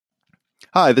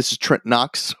Hi, this is Trent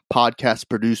Knox, podcast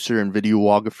producer and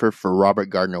videographer for Robert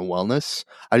Gardner Wellness.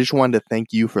 I just wanted to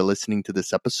thank you for listening to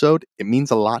this episode. It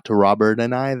means a lot to Robert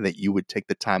and I that you would take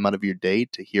the time out of your day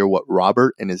to hear what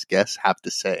Robert and his guests have to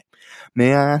say.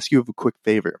 May I ask you of a quick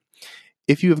favor?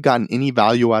 If you have gotten any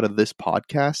value out of this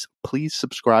podcast, please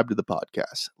subscribe to the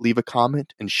podcast, leave a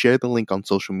comment, and share the link on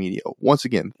social media. Once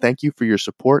again, thank you for your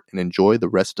support and enjoy the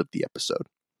rest of the episode.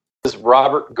 This is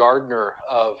Robert Gardner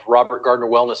of Robert Gardner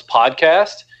Wellness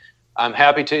Podcast. I'm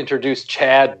happy to introduce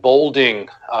Chad Bolding,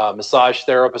 massage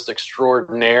therapist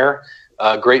extraordinaire,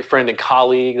 a great friend and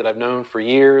colleague that I've known for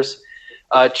years.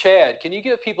 Chad, can you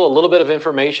give people a little bit of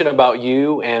information about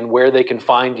you and where they can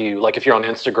find you, like if you're on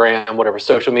Instagram, whatever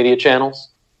social media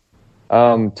channels?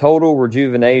 Total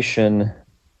Rejuvenation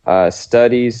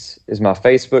Studies is my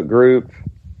Facebook group.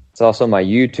 It's also my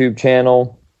YouTube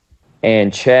channel.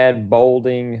 And Chad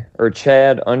Bolding, or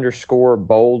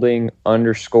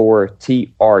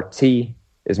Chad_Bolding_TRT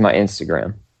is my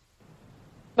Instagram.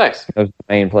 Nice. Those are the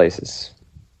main places.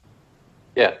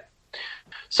 Yeah.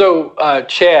 So,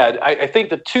 Chad, I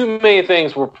think the two main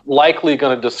things we're likely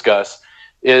going to discuss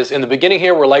is in the beginning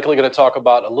here, we're likely going to talk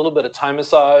about a little bit of Thai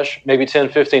massage, maybe 10,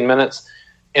 15 minutes.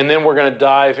 And then we're going to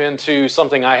dive into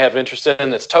something I have interest in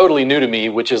that's totally new to me,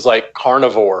 which is like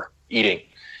carnivore eating,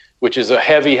 which is a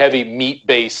heavy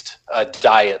meat-based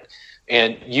diet.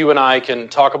 And you and I can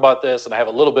talk about this, and I have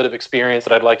a little bit of experience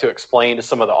that I'd like to explain to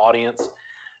some of the audience.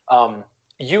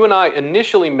 You and I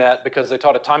initially met because I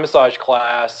taught a Thai massage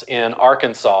class in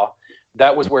Arkansas.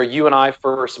 That was where you and I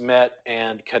first met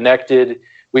and connected.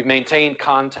 We've maintained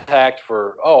contact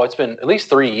for, it's been at least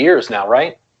 3 years now,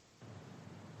 right?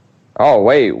 Oh,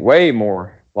 way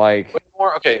more. Way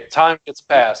more? Okay, time gets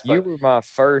past. You were my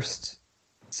first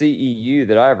CEU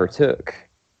that I ever took.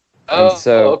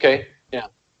 Okay. Yeah.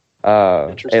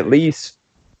 At least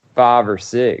 5 or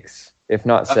 6, if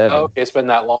not 7. Okay, it's been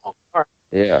that long. All right.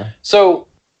 Yeah. So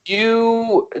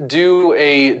you do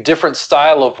a different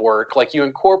style of work. Like you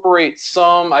incorporate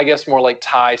some, I guess, more like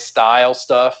Thai style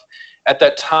stuff. At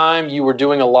that time, you were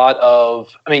doing a lot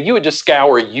of, you would just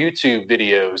scour YouTube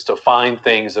videos to find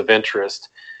things of interest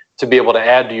to be able to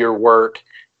add to your work.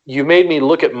 You made me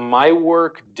look at my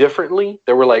work differently.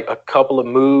 There were like a couple of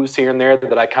moves here and there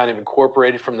that I kind of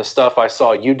incorporated from the stuff I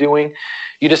saw you doing.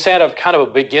 You just had a kind of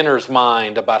a beginner's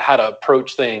mind about how to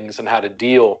approach things and how to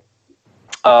deal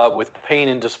with pain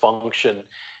and dysfunction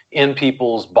in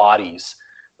people's bodies.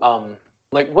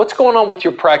 What's going on with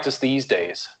your practice these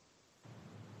days?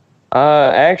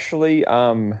 Actually,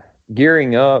 I'm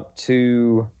gearing up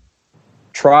to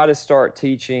try to start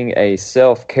teaching a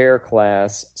self-care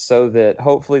class so that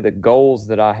hopefully the goals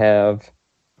that I have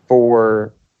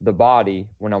for the body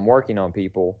when I'm working on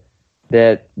people,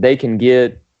 that they can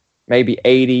get maybe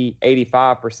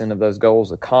 85% of those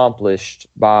goals accomplished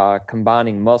by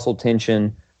combining muscle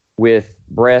tension with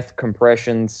breath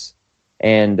compressions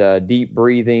and deep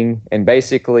breathing, and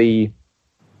basically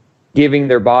giving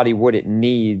their body what it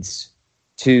needs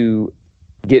to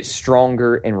get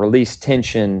stronger and release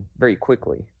tension very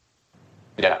quickly.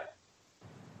 Yeah.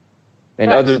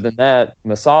 And nice. Other than that,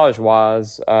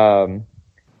 massage-wise,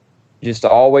 just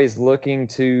always looking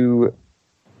to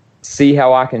see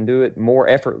how I can do it more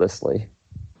effortlessly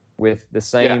with the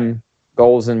same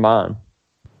goals in mind.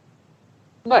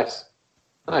 Nice.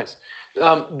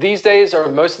 These days,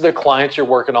 are most of the clients you're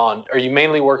working on, are you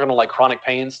mainly working on like chronic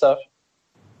pain stuff?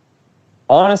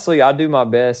 Honestly, I do my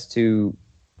best to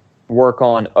work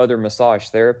on other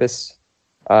massage therapists.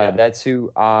 That's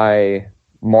who I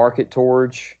market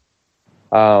towards.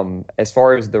 As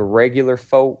far as the regular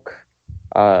folk,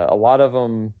 a lot of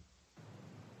them,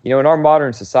 in our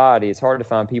modern society, it's hard to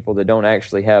find people that don't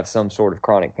actually have some sort of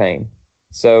chronic pain.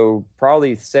 So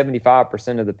probably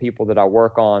 75% of the people that I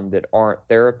work on that aren't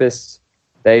therapists,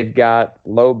 they've got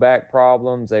low back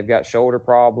problems, they've got shoulder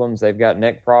problems, they've got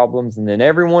neck problems, and then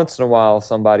every once in a while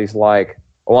somebody's like,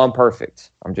 "Oh, I'm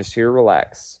perfect. I'm just here to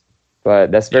relax."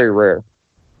 But that's very rare.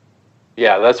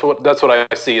 Yeah, that's what I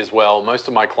see as well. Most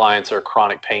of my clients are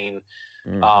chronic pain.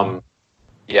 Mm-hmm.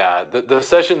 The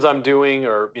sessions I'm doing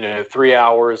are 3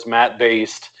 hours, mat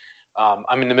based.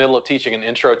 I'm in the middle of teaching an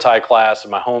intro Thai class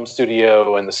in my home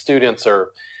studio, and the students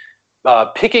are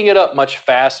picking it up much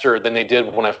faster than they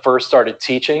did when I first started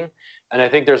teaching. And I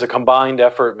think there's a combined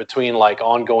effort between like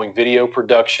ongoing video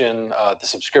production, the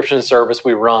subscription service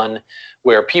we run,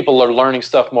 where people are learning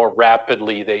stuff more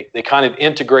rapidly. They kind of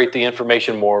integrate the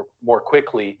information more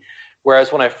quickly.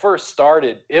 Whereas when I first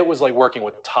started, it was like working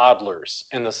with toddlers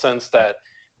in the sense that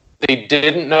they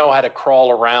didn't know how to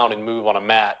crawl around and move on a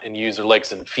mat and use their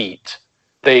legs and feet.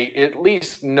 they at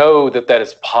least know that that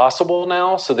is possible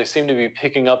now. So they seem to be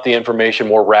picking up the information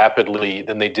more rapidly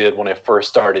than they did when I first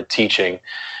started teaching.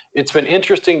 It's been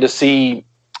interesting to see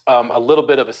a little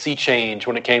bit of a sea change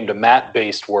when it came to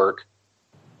mat-based work.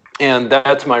 And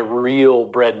that's my real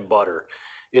bread and butter.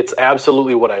 It's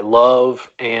absolutely what I love,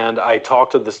 and I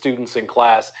talk to the students in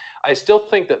class. I still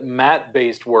think that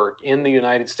mat-based work in the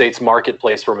United States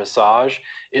marketplace for massage,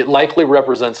 it likely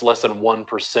represents less than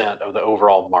 1% of the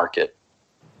overall market.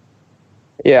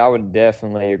 Yeah, I would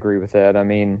definitely agree with that. I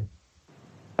mean,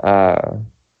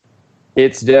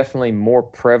 it's definitely more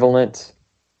prevalent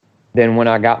than when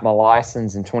I got my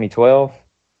license in 2012.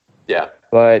 Yeah.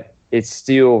 But it's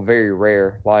still very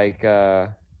rare. Like,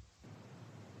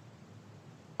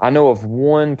 I know of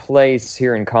one place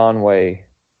here in Conway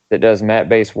that does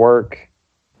mat-based work,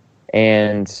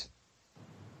 and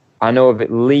I know of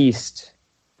at least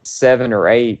 7 or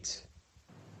 8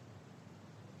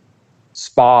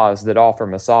 spas that offer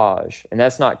massage, and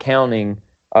that's not counting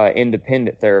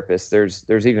independent therapists.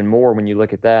 There's even more when you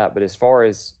look at that. But as far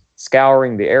as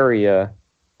scouring the area,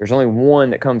 there's only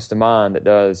one that comes to mind that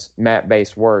does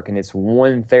mat-based work, and it's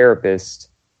one therapist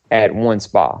at one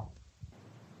spa.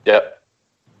 Yep.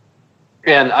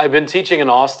 And I've been teaching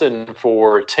in Austin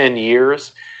for 10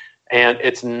 years, and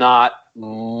it's not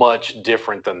much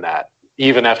different than that,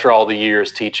 even after all the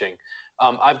years teaching.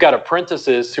 I've got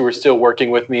apprentices who are still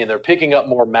working with me, and they're picking up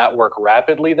more mat work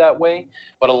rapidly that way,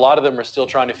 but a lot of them are still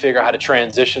trying to figure out how to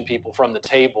transition people from the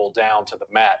table down to the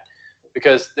mat,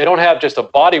 because they don't have just a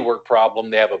bodywork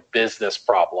problem, they have a business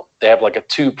problem. They have like a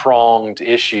two-pronged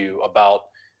issue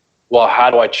about, well,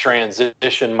 how do I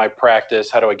transition my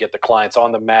practice? How do I get the clients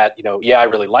on the mat? You know, yeah, I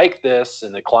really like this,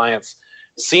 and the clients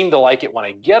seem to like it when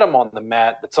I get them on the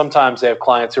mat, but sometimes they have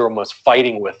clients who are almost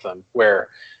fighting with them where,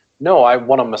 no, I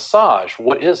want a massage.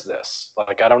 What is this?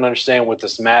 Like, I don't understand what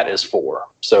this mat is for.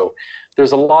 So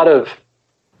there's a lot of,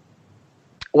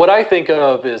 what I think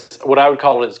of is, what I would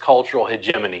call it is cultural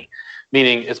hegemony,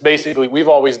 meaning it's basically, we've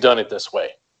always done it this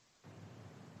way.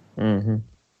 Mm-hmm.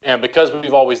 And because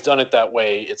we've always done it that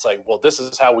way, it's like, well, this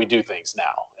is how we do things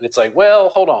now. And it's like, well,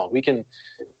 hold on, we can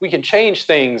change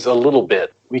things a little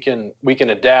bit. We can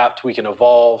adapt, we can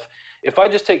evolve. If I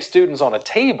just take students on a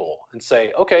table and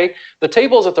say, okay, the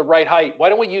table's at the right height, why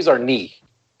don't we use our knee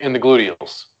in the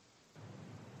gluteals?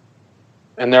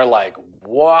 And they're like,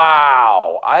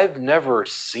 wow, I've never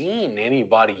seen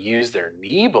anybody use their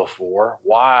knee before.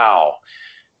 Wow.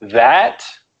 That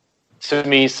to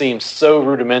me seems so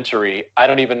rudimentary. I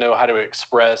don't even know how to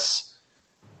express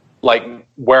like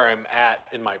where I'm at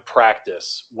in my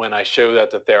practice when I show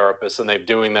that to therapists and they're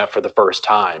doing that for the first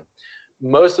time.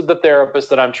 Most of the therapists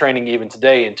that I'm training even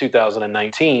today in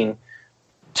 2019,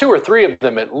 2 or 3 of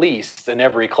them at least in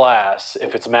every class,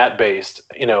 if it's mat-based,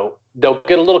 you know, they'll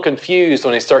get a little confused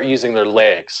when they start using their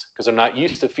legs because they're not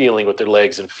used to feeling with their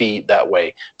legs and feet that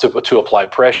way to apply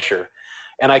pressure.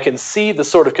 And I can see the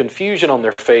sort of confusion on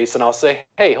their face, and I'll say,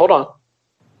 hey, hold on.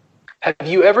 Have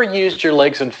you ever used your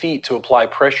legs and feet to apply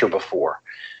pressure before?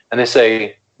 And they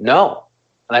say, no.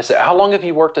 And I say, how long have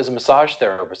you worked as a massage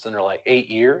therapist? And they're like, 8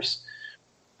 years.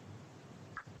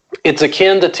 It's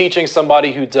akin to teaching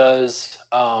somebody who does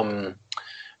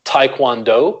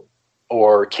taekwondo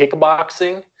or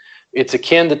kickboxing. It's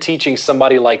akin to teaching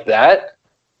somebody like that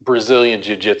Brazilian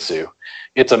jiu-jitsu.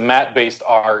 It's a mat-based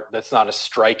art that's not a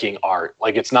striking art.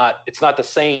 Like it's not the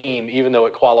same, even though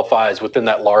it qualifies within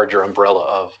that larger umbrella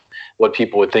of what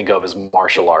people would think of as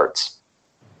martial arts.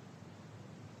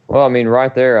 Well, I mean,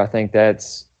 right there, I think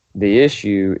that's the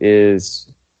issue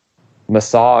is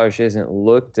massage isn't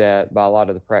looked at by a lot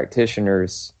of the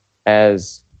practitioners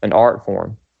as an art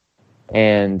form.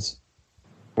 And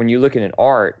when you look at an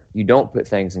art, you don't put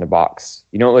things in a box.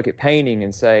 You don't look at painting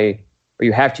and say, oh,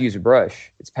 you have to use a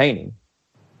brush. It's painting.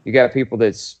 You got people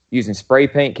that's using spray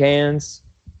paint cans.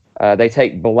 They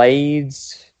take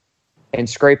blades and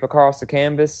scrape across the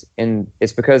canvas, and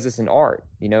it's because it's an art.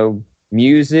 You know,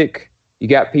 music, you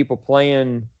got people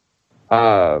playing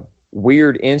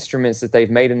weird instruments that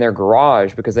they've made in their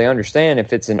garage because they understand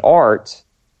if it's an art,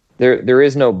 there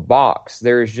is no box.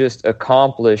 There is just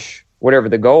accomplish whatever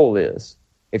the goal is.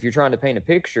 If you're trying to paint a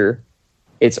picture,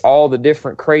 it's all the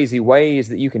different crazy ways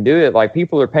that you can do it. Like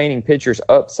people are painting pictures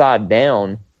upside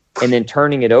down and then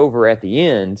turning it over at the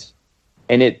end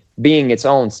and it being its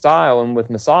own style. And with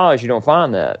massage, you don't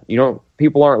find that.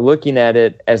 People aren't looking at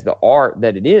it as the art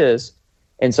that it is.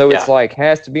 And so it's like,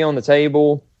 has to be on the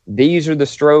table. These are the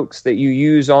strokes that you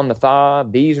use on the thigh.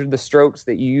 These are the strokes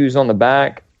that you use on the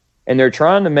back. And they're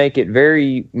trying to make it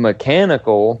very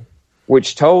mechanical,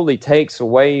 which totally takes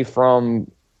away from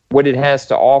what it has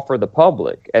to offer the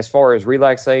public as far as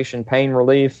relaxation, pain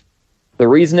relief. The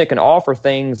reason it can offer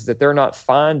things that they're not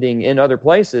finding in other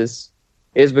places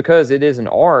is because it is an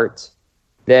art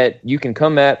that you can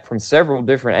come at from several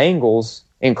different angles,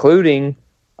 including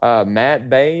mat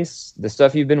base, the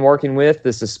stuff you've been working with,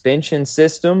 the suspension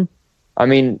system. I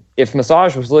mean, if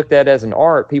massage was looked at as an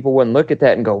art, people wouldn't look at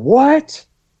that and go, what?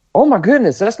 Oh my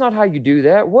goodness, that's not how you do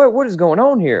that. What is going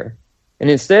on here? And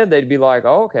instead they'd be like,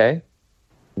 oh, okay,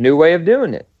 new way of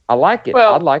doing it. I like it.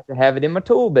 Well, I'd like to have it in my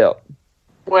tool belt.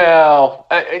 Well,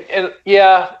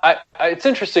 it's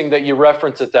interesting that you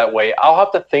reference it that way. I'll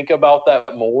have to think about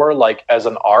that more, like as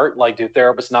an art. Like, do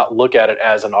therapists not look at it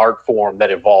as an art form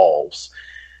that evolves?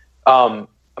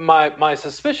 My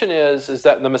suspicion is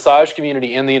that the massage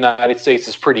community in the United States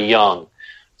is pretty young.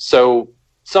 So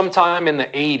sometime in the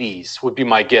 80s would be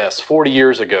my guess. 40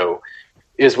 years ago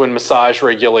is when massage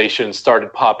regulation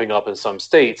started popping up in some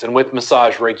states. And with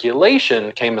massage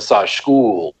regulation came massage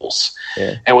schools.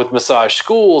 Yeah. And with massage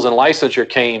schools and licensure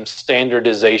came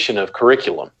standardization of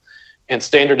curriculum. And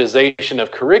standardization of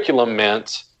curriculum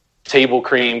meant table,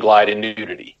 cream, glide, and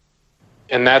nudity.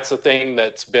 And that's the thing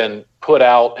that's been put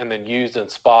out and then used in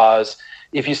spas.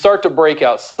 If you start to break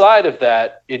outside of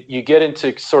that, you get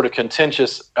into sort of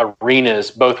contentious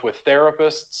arenas, both with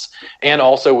therapists and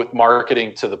also with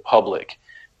marketing to the public.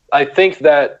 I think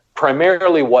that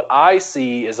primarily what I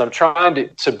see is I'm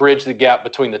trying to bridge the gap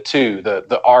between the two,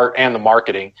 the art and the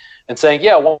marketing, and saying,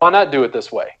 yeah, well, why not do it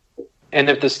this way? And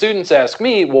if the students ask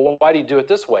me, well, why do you do it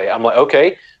this way? I'm like,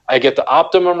 okay, I get the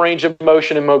optimum range of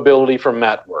motion and mobility from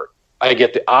mat work. I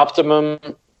get the optimum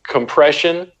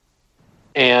compression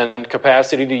and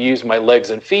capacity to use my legs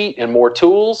and feet and more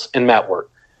tools in mat work.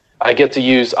 I get to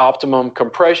use optimum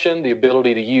compression, the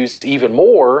ability to use even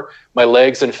more my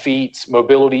legs and feet,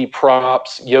 mobility,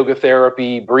 props, yoga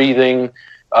therapy, breathing,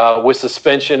 with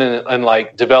suspension and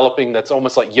like developing that's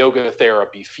almost like yoga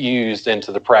therapy fused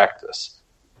into the practice.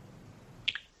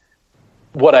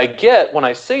 What I get when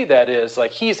I say that is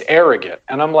like, he's arrogant.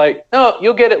 And I'm like, no,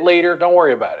 you'll get it later. Don't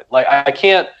worry about it. Like I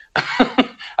can't,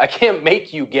 I can't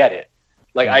make you get it.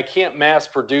 Like I can't mass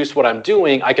produce what I'm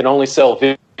doing. I can only sell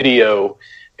video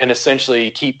and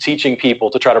essentially keep teaching people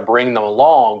to try to bring them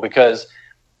along, because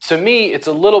to me, it's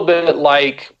a little bit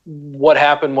like what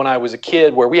happened when I was a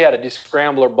kid, where we had a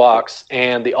descrambler box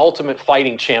and the Ultimate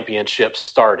Fighting Championship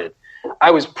started.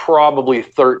 I was probably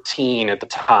 13 at the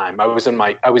time. I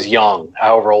was young,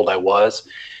 however old I was.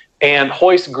 And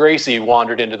Hoist Gracie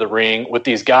wandered into the ring with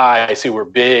these guys who were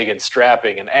big and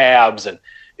strapping and abs. And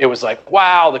it was like,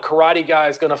 wow, the karate guy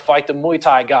is going to fight the Muay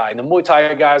Thai guy, and the Muay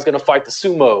Thai guy is going to fight the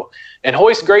sumo. And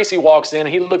Hoist Gracie walks in, and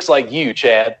he looks like you,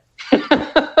 Chad.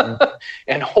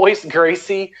 And Hoist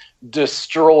Gracie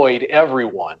destroyed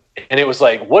everyone. And it was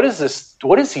like, what is this?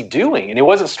 What is he doing? And it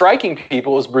wasn't striking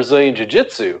people, it was Brazilian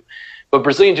Jiu-Jitsu. But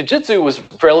Brazilian Jiu-Jitsu was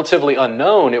relatively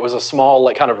unknown. It was a small,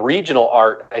 like, kind of regional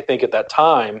art, I think, at that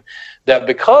time, that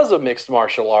because of mixed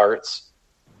martial arts,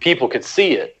 people could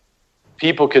see it.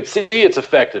 People could see its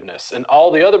effectiveness. And all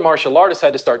the other martial artists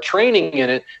had to start training in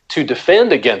it to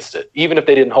defend against it, even if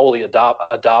they didn't wholly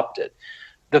adopt it.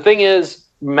 The thing is,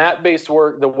 mat-based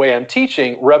work, the way I'm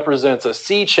teaching, represents a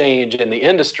sea change in the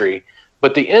industry,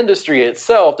 but the industry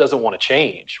itself doesn't want to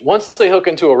change. Once they hook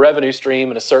into a revenue stream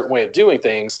and a certain way of doing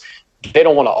things, they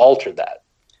don't want to alter that.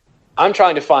 I'm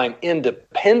trying to find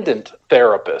independent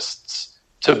therapists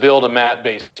to build a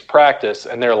mat-based practice,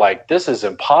 and they're like, this is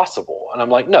impossible. And I'm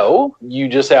like, no, you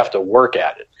just have to work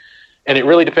at it. And it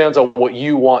really depends on what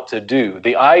you want to do.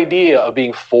 The idea of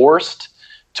being forced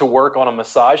to work on a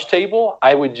massage table,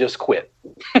 I would just quit.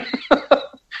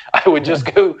 I would just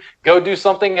go do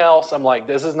something else. I'm like,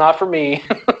 this is not for me.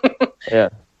 Yeah.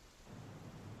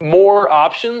 More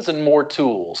options and more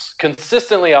tools.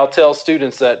 Consistently, I'll tell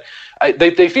students that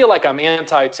they feel like I'm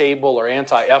anti-table or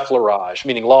anti-effleurage,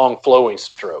 meaning long flowing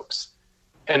strokes.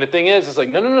 And the thing is, it's like,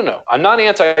 no. I'm not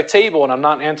anti-table and I'm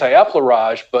not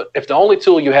anti-effleurage, but if the only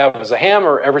tool you have is a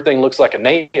hammer, everything looks like a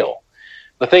nail.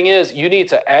 The thing is, you need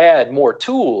to add more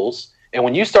tools. And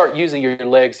when you start using your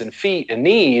legs and feet and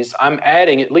knees, I'm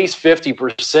adding at least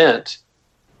 50%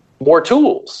 more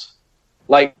tools.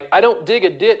 Like, I don't dig a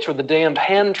ditch with a damned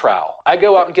hand trowel. I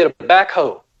go out and get a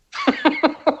backhoe.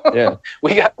 Yeah.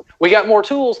 We got more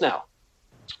tools now.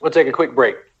 We'll take a quick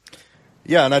break.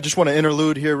 Yeah, and I just want to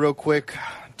interlude here real quick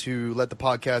to let the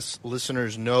podcast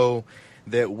listeners know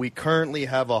that we currently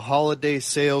have a holiday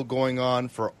sale going on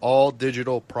for all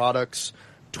digital products,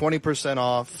 20%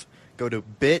 off. Go to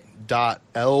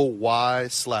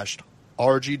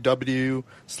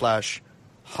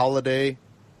bit.ly/RGW/holiday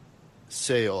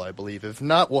sale, I believe. If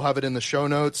not, we'll have it in the show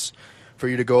notes for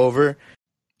you to go over.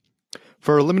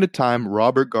 For a limited time,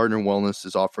 Robert Gardner Wellness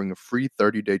is offering a free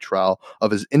 30-day trial of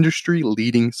his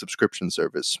industry-leading subscription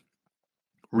service,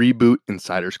 Reboot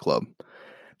Insiders Club.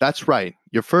 That's right,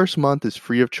 your first month is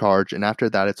free of charge, and after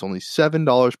that it's only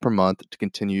 $7 per month to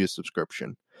continue your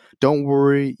subscription. Don't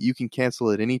worry, you can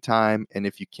cancel at any time, and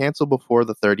if you cancel before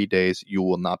the 30 days, you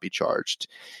will not be charged.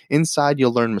 Inside,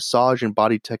 you'll learn massage and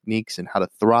body techniques and how to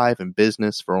thrive in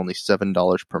business for only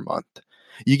 $7 per month.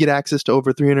 You get access to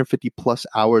over 350 plus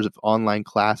hours of online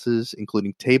classes,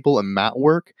 including table and mat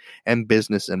work, and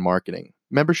business and marketing.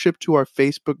 Membership to our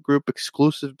Facebook group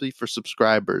exclusively for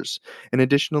subscribers. And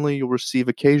additionally, you'll receive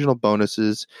occasional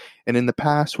bonuses. And in the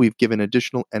past, we've given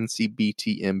additional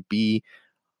NCBTMB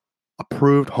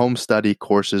approved home study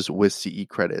courses with CE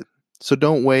credit. So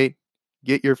don't wait.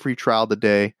 Get your free trial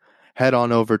today. Head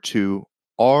on over to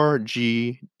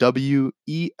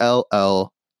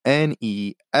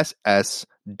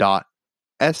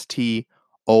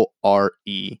rgwellness.store.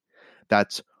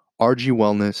 That's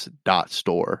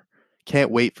rgwellness.store.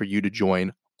 Can't wait for you to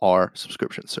join our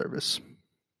subscription service.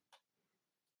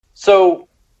 So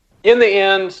in the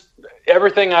end,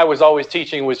 everything I was always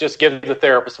teaching was just give the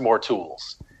therapist more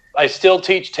tools. I still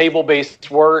teach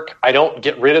table-based work. I don't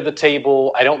get rid of the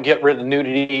table. I don't get rid of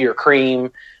nudity or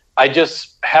cream. I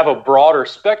just have a broader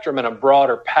spectrum and a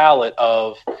broader palette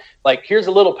of, like, here's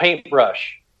a little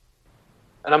paintbrush.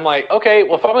 And I'm like, okay,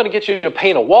 well, if I'm going to get you to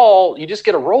paint a wall, you just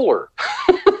get a roller.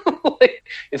 Like,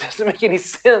 it doesn't make any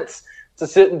sense to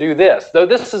sit and do this. Though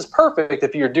this is perfect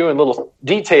if you're doing little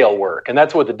detail work, and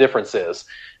that's what the difference is.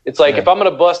 It's like, if I'm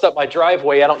going to bust up my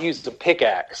driveway, I don't use the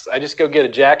pickaxe. I just go get a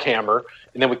jackhammer,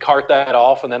 and then we cart that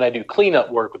off, and then I do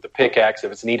cleanup work with the pickaxe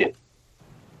if it's needed.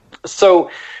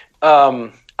 So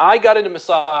I got into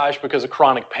massage because of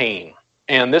chronic pain.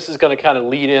 And this is going to kind of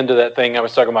lead into that thing I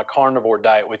was talking about, carnivore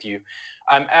diet with you.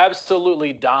 I'm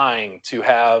absolutely dying to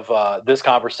have this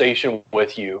conversation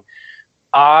with you.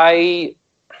 I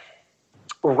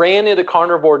ran into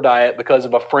carnivore diet because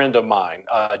of a friend of mine,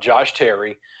 Josh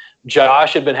Terry.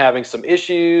 Josh had been having some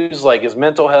issues, like his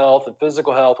mental health and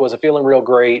physical health wasn't feeling real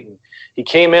great. And he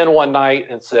came in one night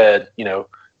and said,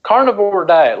 carnivore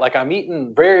diet, like I'm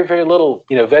eating very, very little,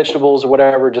 vegetables or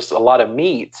whatever, just a lot of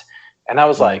meat. And I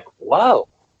was like, whoa.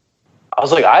 I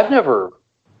was like, I've never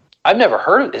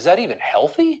heard of it. Is that even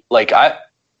healthy? Like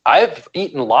I've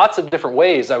eaten lots of different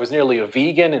ways. I was nearly a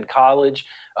vegan in college,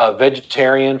 a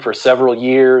vegetarian for several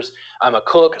years. I'm a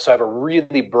cook, so I have a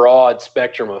really broad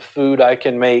spectrum of food I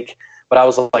can make. But I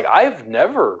was like, I've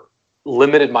never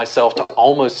limited myself to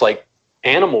almost like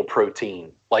animal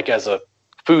protein, like as a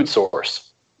food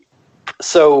source.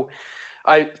 So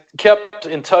I kept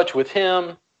in touch with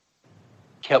him,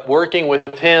 kept working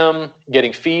with him,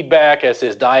 getting feedback as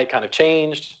his diet kind of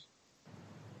changed,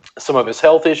 some of his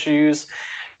health issues.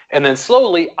 And then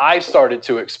slowly I started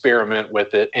to experiment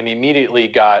with it and immediately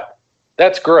got,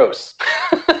 that's gross.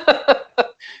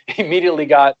 Immediately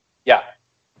got, yeah.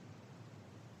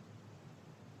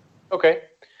 Okay.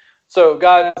 So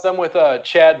guys, I'm with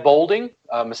Chad Bolding,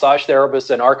 a massage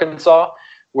therapist in Arkansas.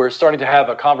 We're starting to have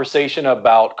a conversation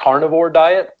about carnivore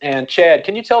diet. And Chad,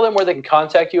 can you tell them where they can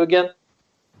contact you again?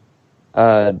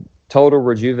 Total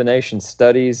Rejuvenation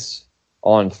Studies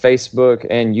on Facebook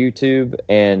and YouTube,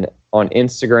 and on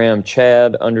Instagram,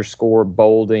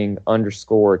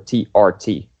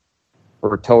 Chad_Bolding_TRT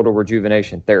for Total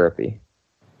Rejuvenation Therapy.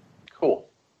 Cool.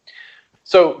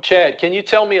 So, Chad, can you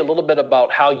tell me a little bit about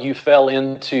how you fell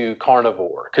into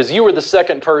carnivore? Because you were the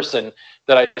second person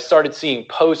that I started seeing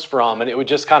posts from, and it would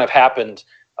just kind of happened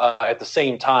at the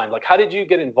same time. Like, how did you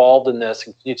get involved in this?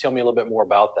 Can you tell me a little bit more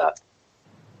about that?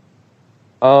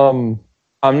 I'm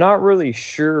not really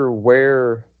sure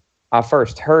where I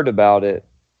first heard about it,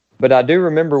 but I do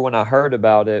remember when I heard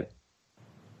about it,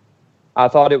 I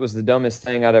thought it was the dumbest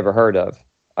thing I'd ever heard of.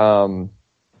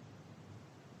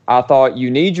 I thought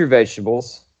you need your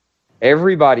vegetables.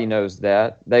 Everybody knows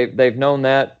that. They've known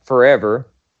that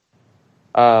forever.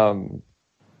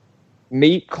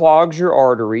 Meat clogs your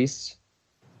arteries.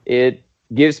 It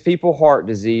gives people heart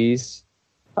disease.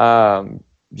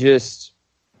 Just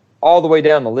all the way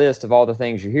down the list of all the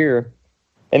things you hear.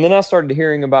 And then I started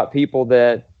hearing about people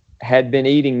that had been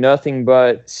eating nothing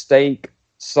but steak,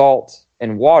 salt,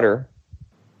 and water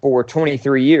for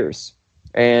 23 years.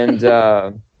 And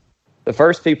the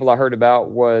first people I heard about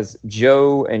was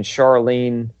Joe and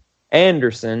Charlene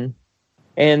Anderson.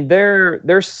 And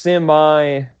they're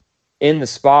semi in the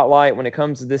spotlight when it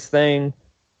comes to this thing,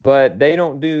 but they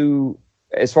don't do,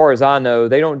 as far as I know,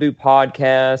 they don't do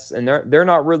podcasts, and they're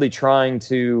not really trying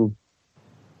to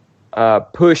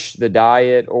push the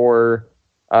diet or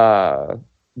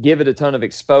give it a ton of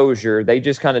exposure. They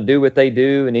just kind of do what they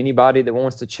do, and anybody that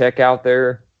wants to check out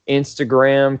their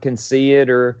Instagram can see it,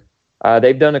 or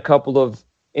they've done a couple of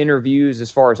interviews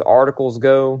as far as articles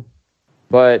go.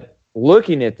 But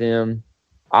looking at them,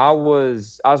 I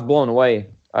was blown away.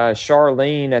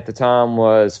 Charlene at the time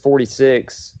was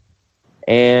 46,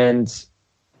 and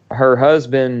her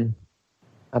husband,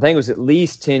 I think, was at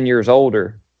least 10 years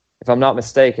older, if I'm not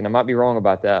mistaken. I might be wrong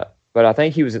about that, but I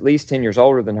think he was at least 10 years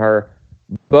older than her.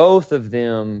 Both of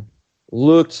them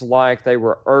looked like they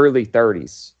were early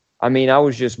 30s. I mean, I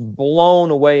was just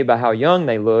blown away by how young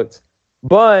they looked,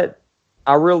 but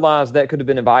I realized that could have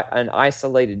been an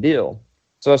isolated deal.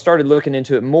 So I started looking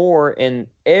into it more, and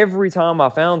every time I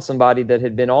found somebody that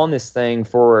had been on this thing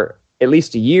for at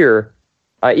least a year,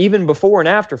 even before and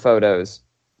after photos,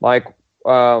 like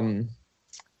I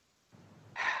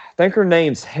think her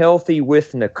name's Healthy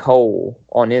with Nicole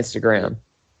on Instagram.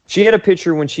 She had a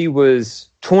picture when she was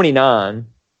 29,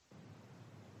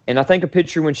 and I think a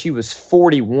picture when she was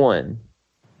 41,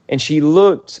 and she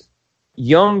looked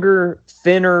younger,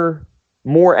 thinner,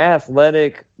 more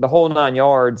athletic, the whole 9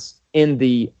 yards, in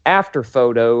the after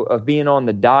photo of being on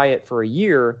the diet for a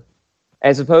year,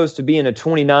 as opposed to being a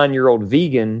 29-year-old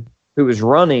vegan who was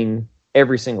running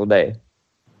every single day.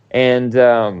 And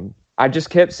I just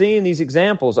kept seeing these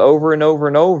examples over and over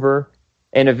and over.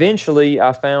 And eventually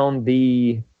I found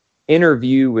the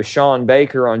interview with Sean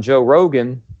Baker on Joe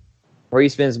Rogan, where he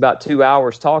spends about 2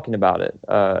 hours talking about it,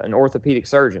 an orthopedic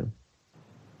surgeon.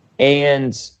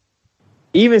 And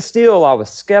even still, I was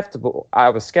skeptical. I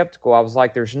was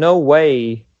like, there's no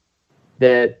way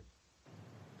that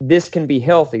this can be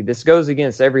healthy. This goes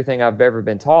against everything I've ever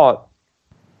been taught.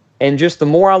 And just the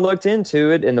more I looked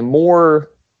into it and the more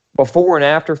before and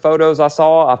after photos I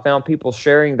saw, I found people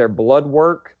sharing their blood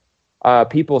work,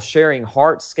 people sharing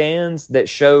heart scans that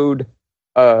showed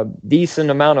a decent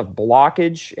amount of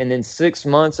blockage, and then 6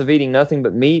 months of eating nothing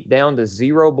but meat down to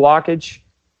 0 blockage.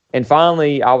 And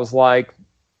finally, I was like,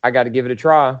 I got to give it a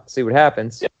try, see what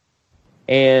happens. Yep.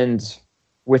 And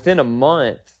within a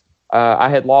month, I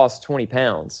had lost 20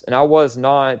 pounds. And I was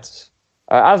not,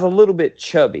 I was a little bit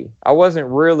chubby. I wasn't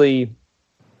really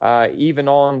even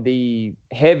on the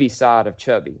heavy side of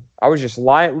chubby. I was just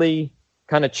lightly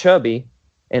kind of chubby.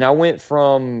 And I went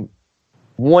from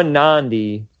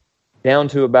 190 down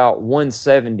to about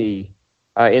 170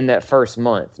 in that first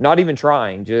month. Not even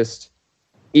trying, just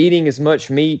eating as much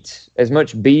meat, as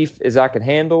much beef as I could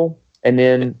handle. And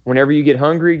then whenever you get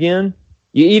hungry again,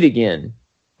 you eat again.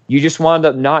 You just wind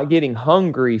up not getting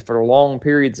hungry for long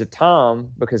periods of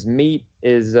time because meat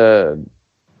is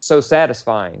so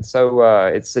satisfying. So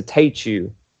it satiates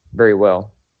you very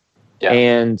well. Yeah.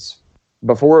 And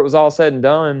before it was all said and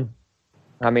done,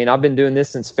 I mean, I've been doing this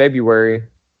since February,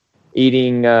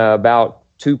 eating about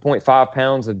 2.5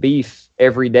 pounds of beef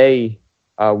every day,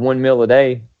 1 meal a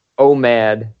day.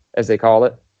 OMAD, as they call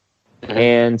it. Mm-hmm.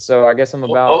 And so I guess I'm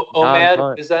about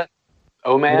OMAD, is that?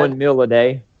 OMAD? 1 meal a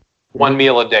day. 1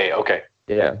 meal a day, okay.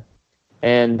 Yeah.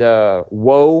 And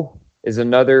WOE is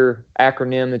another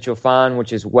acronym that you'll find,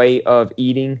 which is Way of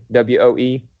Eating,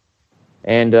 WOE.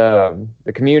 And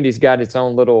the community's got its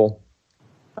own little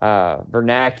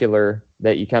vernacular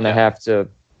that you kind of have to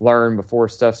learn before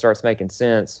stuff starts making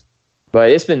sense.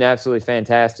 But it's been absolutely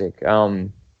fantastic.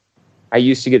 I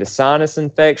used to get a sinus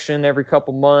infection every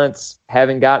couple months.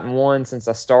 Haven't gotten one since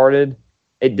I started.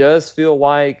 It does feel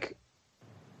like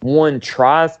one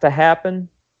tries to happen.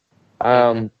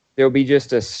 There'll be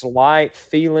just a slight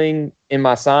feeling in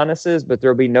my sinuses, but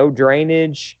there'll be no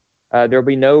drainage. There'll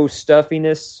be no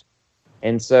stuffiness.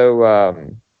 And so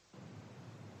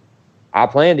I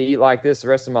plan to eat like this the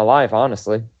rest of my life,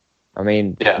 honestly. I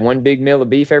mean, 1 big meal of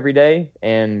beef every day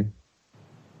and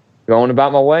going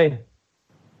about my way.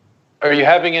 Are you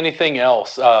having anything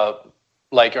else?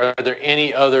 Like, are there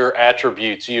any other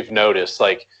attributes you've noticed,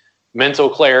 like mental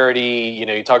clarity? You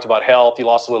know, you talked about health. You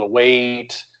lost a little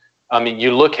weight. I mean,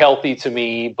 you look healthy to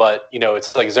me, but, you know,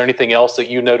 it's like, is there anything else that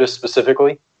you noticed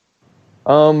specifically?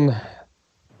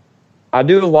 I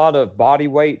do a lot of body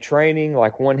weight training,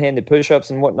 like one-handed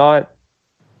push-ups and whatnot,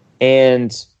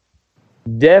 and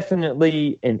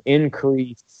definitely an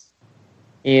increase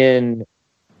in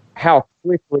how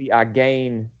quickly I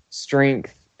gain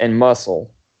strength and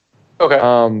muscle.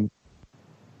 Okay.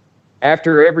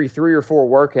 After every 3 or 4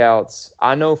 workouts,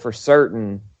 I know for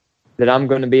certain that I'm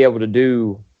going to be able to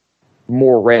do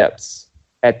more reps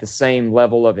at the same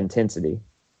level of intensity.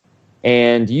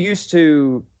 And used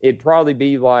to, it'd probably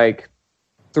be like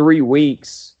 3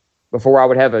 weeks before I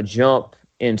would have a jump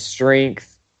in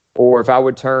strength, or if I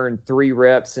would turn 3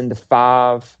 reps into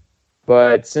 5.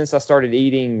 But since I started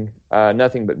eating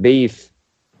nothing but beef,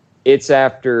 it's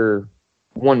after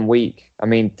 1 week. I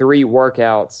mean, 3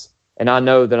 workouts, and I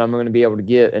know that I'm going to be able to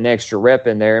get an extra rep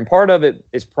in there. And part of it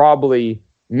is probably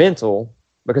mental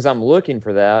because I'm looking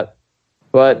for that.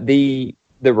 But the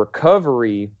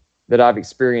recovery that I've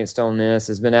experienced on this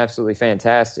has been absolutely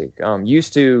fantastic.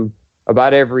 Used to,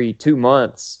 about every 2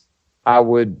 months, I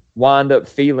would wind up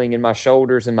feeling in my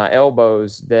shoulders and my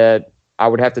elbows that I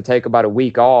would have to take about a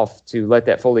week off to let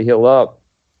that fully heal up.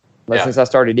 But since I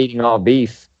started eating all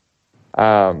beef,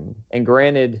 and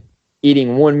granted,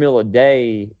 eating 1 meal a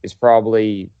day is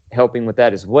probably helping with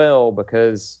that as well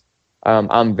because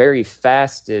I'm very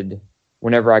fasted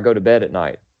whenever I go to bed at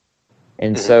night.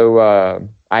 And so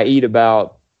I eat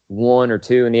about 1 or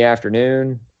 2 in the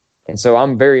afternoon. And so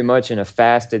I'm very much in a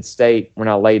fasted state when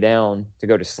I lay down to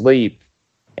go to sleep.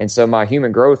 And so my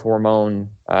human growth hormone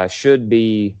should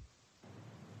be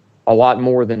a lot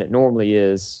more than it normally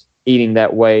is eating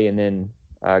that way and then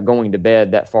going to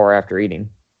bed that far after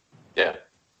eating. Yeah.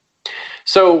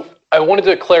 So I wanted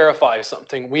to clarify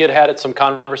something. We had some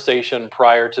conversation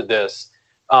prior to this.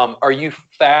 Are you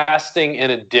fasting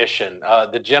in addition?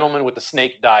 The gentleman with the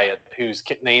snake diet, whose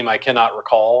name I cannot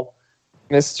recall.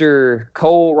 Mr.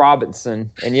 Cole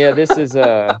Robinson. And yeah, this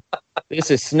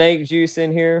is snake juice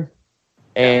in here.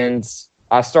 And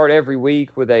I start every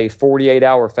week with a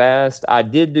 48-hour fast. I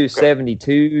did do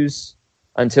 72s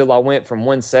until I went from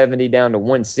 170 down to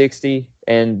 160.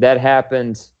 And that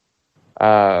happened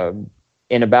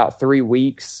in about 3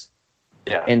 weeks.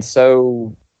 Yeah. And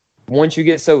so once you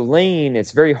get so lean,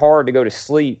 it's very hard to go to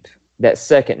sleep that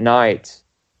second night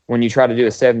when you try to do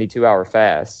a 72-hour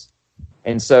fast.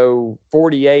 And so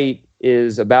 48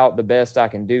 is about the best I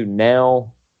can do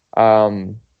now.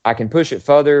 I can push it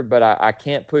further, but I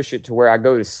can't push it to where I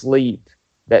go to sleep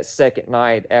that second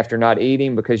night after not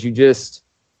eating because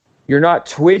you're not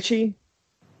twitchy.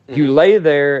 You lay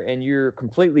there and you're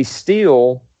completely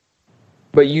still,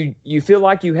 but you feel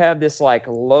like you have this like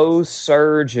low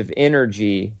surge of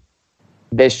energy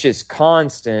that's just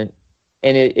constant,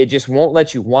 and it just won't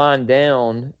let you wind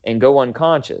down and go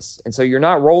unconscious. And so you're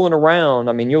not rolling around.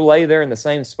 I mean, you'll lay there in the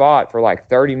same spot for like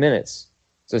 30 minutes.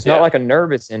 So it's not like a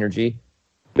nervous energy,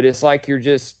 but it's like you're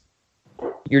just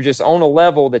on a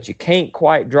level that you can't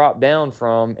quite drop down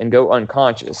from and go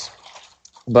unconscious.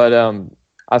 But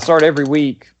I start every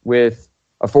week with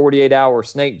a 48-hour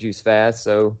snake juice fast,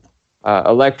 so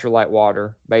electrolyte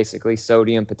water, basically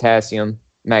sodium, potassium,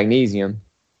 magnesium.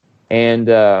 And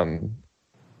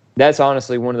that's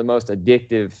honestly one of the most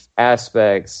addictive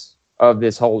aspects of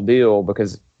this whole deal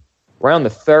because around the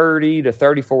 30 to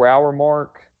 34-hour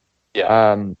mark,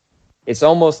 it's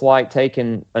almost like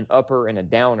taking an upper and a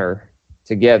downer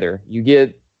together. You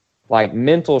get like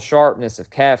mental sharpness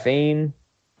of caffeine,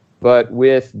 but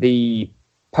with the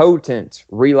potent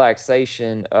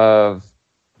relaxation of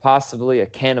possibly a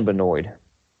cannabinoid.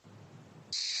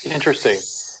 Interesting.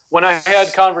 When I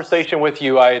had conversation with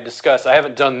you, I had discussed, I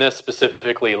haven't done this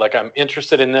specifically, like I'm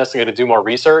interested in this, I'm going to do more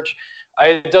research. I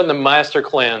had done the Master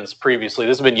Cleanse previously.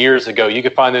 This has been years ago. You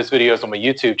can find those videos on my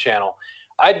YouTube channel.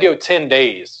 I'd go 10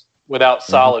 days without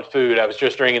solid food. I was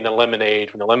just drinking the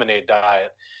lemonade from the lemonade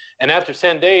diet. And after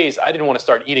 10 days, I didn't want to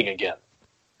start eating again.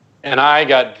 And I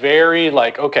got very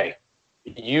like, okay,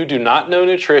 you do not know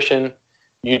nutrition.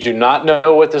 You do not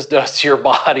know what this does to your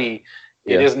body.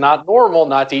 It is not normal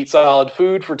not to eat solid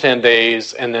food for 10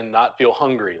 days and then not feel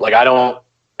hungry. Like I don't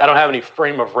have any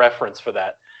frame of reference for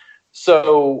that.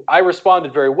 So I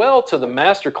responded very well to the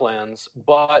Master Cleanse,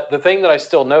 but the thing that I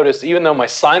still noticed, even though my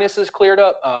sinuses cleared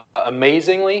up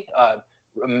amazingly,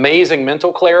 amazing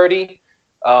mental clarity,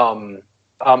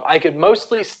 I could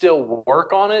mostly still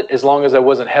work on it as long as I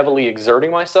wasn't heavily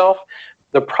exerting myself.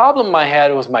 The problem I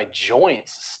had was my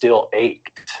joints still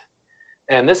ached.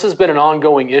 And this has been an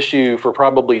ongoing issue for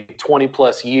probably 20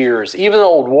 plus years. Even the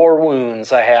old war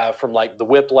wounds I have from like the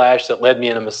whiplash that led me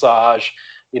in a massage,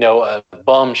 a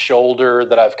bum shoulder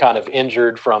that I've kind of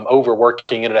injured from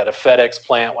overworking it at a FedEx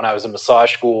plant when I was in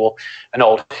massage school, an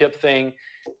old hip thing.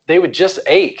 They would just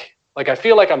ache. Like I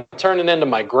feel like I'm turning into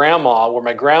my grandma, where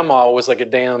my grandma was like a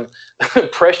damn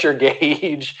pressure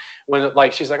gauge when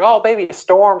like she's like, oh baby, a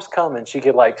storm's coming. She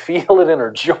could like feel it in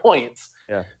her joints.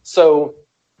 Yeah. So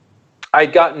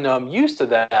I'd gotten used to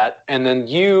that, and then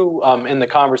you, in the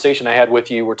conversation I had with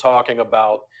you, were talking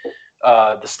about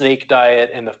the snake diet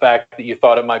and the fact that you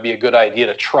thought it might be a good idea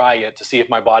to try it to see if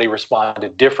my body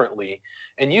responded differently,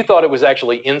 and you thought it was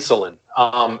actually insulin.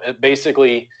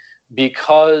 Basically,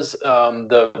 because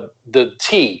the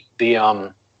tea,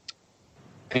 the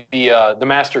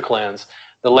Master Cleanse,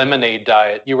 the lemonade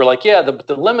diet, you were like, yeah,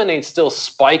 the lemonade's still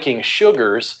spiking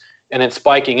sugars and it's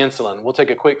spiking insulin. We'll take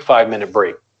a quick 5-minute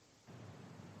break.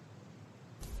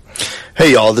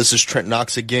 Hey y'all, this is Trent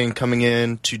Knox again, coming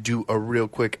in to do a real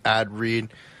quick ad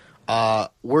read.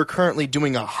 We're currently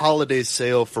doing a holiday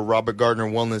sale for Robert Gardner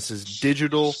Wellness's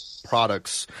digital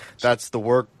products. That's the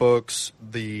workbooks,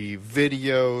 the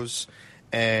videos,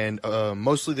 and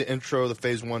mostly the intro, the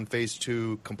phase 1, phase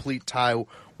 2, complete Thai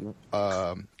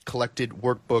collected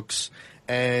workbooks.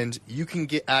 And you can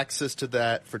get access to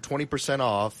that for 20%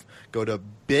 off. Go to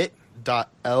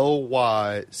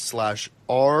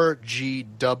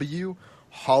bit.ly/RGW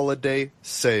holiday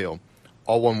sale.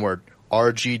 All one word.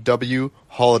 RGW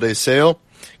holiday sale.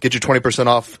 Get your 20%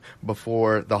 off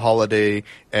before the holiday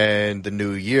and the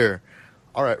new year.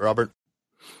 All right, Robert.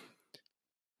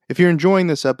 If you're enjoying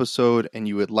this episode and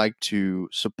you would like to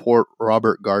support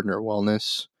Robert Gardner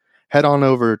Wellness, head on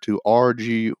over to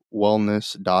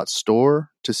rgwellness.store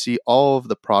to see all of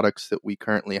the products that we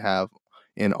currently have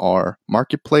in our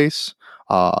marketplace.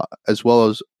 As well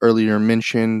as earlier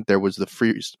mentioned, there was the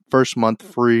free first month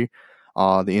free,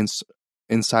 the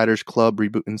Insiders Club,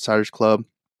 Reboot Insiders Club.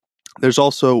 There's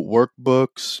also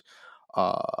workbooks,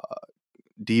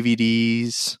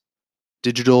 DVDs,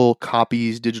 digital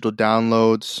copies, digital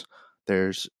downloads.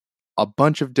 There's a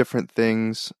bunch of different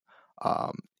things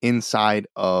inside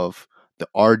of the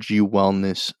RG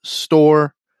Wellness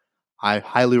store. I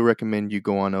highly recommend you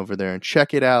go on over there and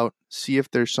check it out. See if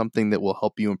there's something that will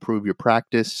help you improve your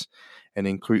practice and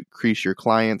increase your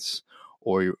clients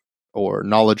or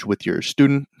knowledge with your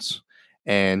students.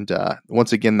 And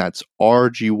once again, that's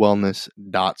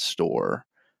rgwellness.store.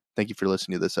 Thank you for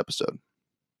listening to this episode.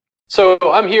 So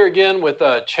I'm here again with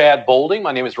Chad Bolding.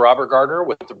 My name is Robert Gardner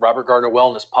with the Robert Gardner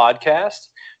Wellness Podcast.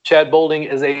 Chad Bolding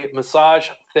is a massage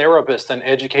therapist and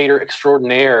educator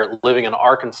extraordinaire living in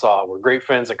Arkansas. We're great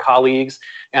friends and colleagues.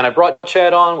 And I brought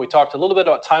Chad on. We talked a little bit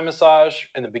about Thai massage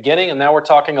in the beginning, and now we're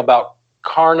talking about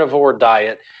carnivore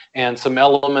diet and some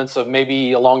elements of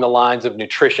maybe along the lines of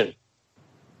nutrition.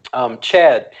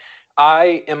 Chad,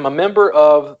 I am a member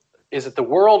of, is it the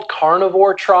World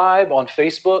Carnivore Tribe on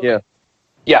Facebook? Yeah.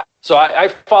 Yeah. So I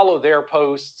follow their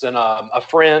posts, and a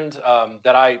friend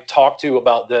that I talked to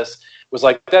about this was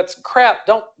like, "That's crap.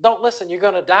 Don't listen. You're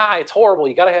gonna die. It's horrible.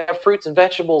 You got to have fruits and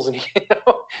vegetables." And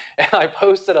and I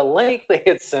posted a link they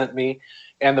had sent me,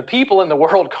 and the people in the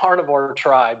World Carnivore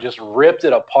Tribe just ripped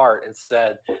it apart and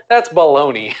said, "That's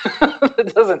baloney.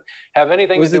 It doesn't have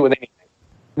anything to do with anything."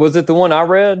 Was it the one I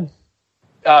read?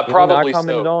 Probably I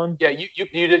commented so. on? Yeah, you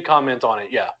did comment on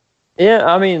it. Yeah. Yeah,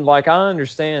 I mean, like, I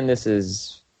understand this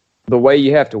is the way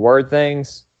you have to word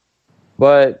things,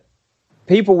 but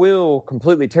people will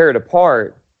completely tear it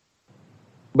apart,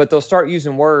 but they'll start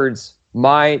using words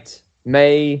might,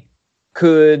 may,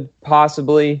 could,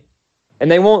 possibly, and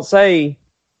they won't say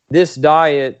this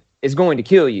diet is going to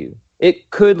kill you. It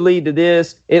could lead to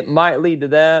this. It might lead to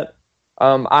that.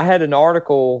 I had an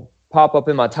article pop up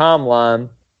in my timeline,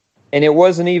 and it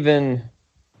wasn't even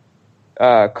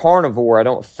carnivore, I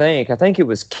don't think. I think it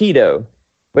was keto.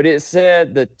 But it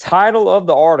said the title of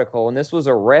the article, and this was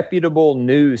a reputable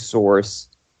news source,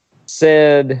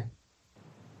 said,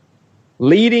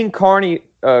 leading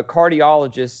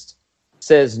cardiologist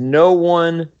says no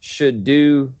one should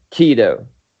do keto.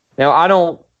 Now, I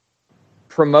don't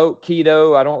promote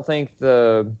keto.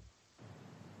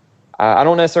 I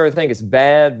don't necessarily think it's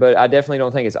bad, but I definitely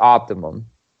don't think it's optimum.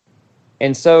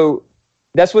 And so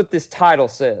that's what this title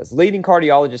says. Leading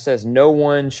cardiologist says no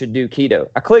one should do keto.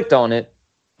 I clicked on it.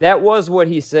 That was what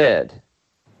he said.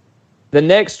 The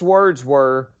next words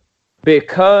were,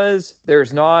 because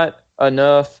there's not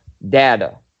enough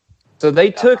data. So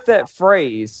they took that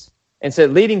phrase and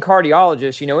said, leading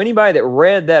cardiologist, anybody that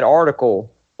read that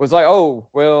article was like, oh,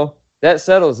 well, that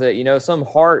settles it. Some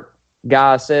heart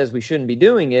guy says we shouldn't be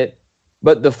doing it.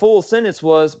 But the full sentence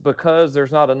was, because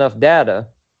there's not enough data.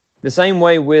 The same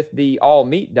way with the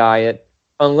all-meat diet,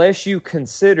 unless you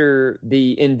consider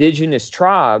the indigenous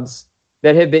tribes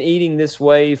that have been eating this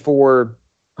way for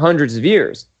hundreds of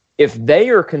years. If they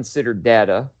are considered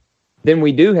data, then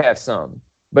we do have some.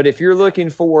 But if you're looking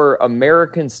for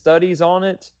American studies on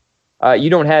it,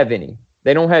 you don't have any.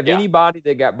 They don't have anybody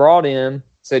that got brought in,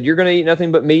 said you're going to eat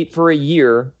nothing but meat for a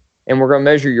year, and we're going to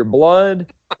measure your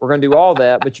blood, we're going to do all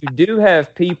that. But you do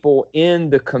have people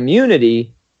in the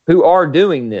community who are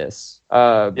doing this.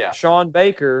 Sean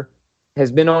Baker has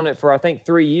been on it for, I think,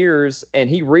 3 years, and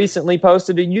he recently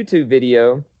posted a YouTube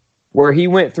video where he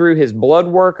went through his blood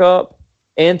workup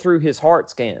and through his heart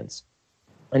scans.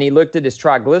 And he looked at his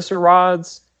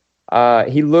triglycerides.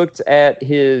 He looked at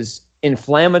his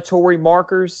inflammatory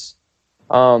markers,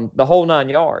 the whole 9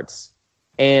 yards.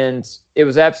 And it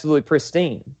was absolutely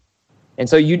pristine. And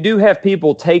so you do have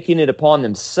people taking it upon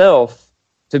themselves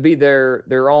to be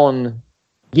their own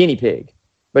guinea pig.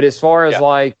 But as far as as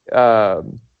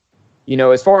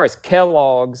far as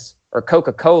Kellogg's or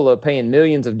Coca-Cola paying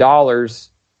millions of dollars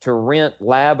to rent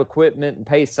lab equipment and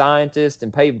pay scientists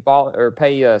and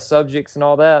pay subjects and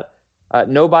all that,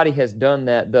 nobody has done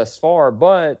that thus far.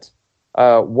 But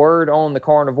word on the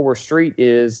carnivore street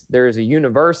is there's a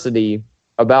university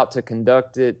about to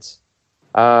conduct it.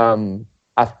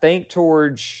 I think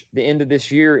towards the end of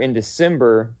this year in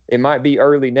December. It might be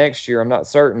early next year. I'm not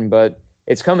certain, but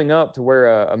it's coming up to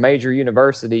where a major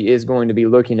university is going to be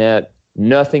looking at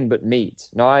nothing but meat,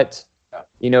 not,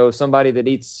 somebody that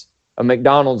eats a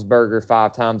McDonald's burger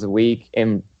 5 times a week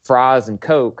and fries and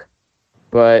Coke,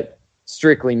 but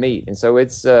strictly meat. And so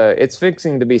it's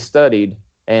fixing to be studied,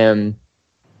 and,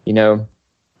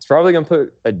 it's probably going to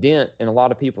put a dent in a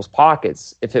lot of people's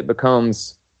pockets if it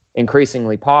becomes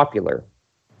increasingly popular.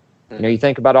 You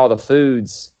think about all the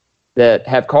foods that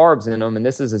have carbs in them, and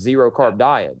this is a zero carb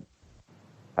diet.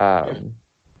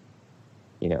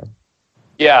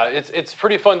 Yeah, it's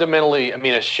pretty fundamentally,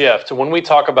 a shift. When we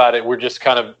talk about it, we're just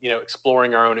kind of,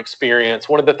 exploring our own experience.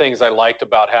 One of the things I liked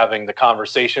about having the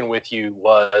conversation with you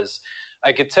was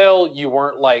I could tell you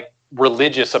weren't like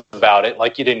religious about it,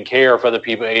 like you didn't care if other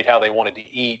people ate how they wanted to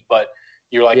eat, but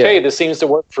you're like, hey, this seems to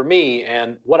work for me.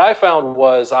 And what I found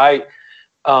was I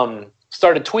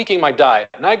started tweaking my diet.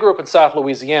 And I grew up in South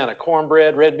Louisiana.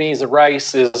 Cornbread, red beans and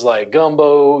rice is like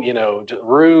gumbo,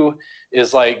 roux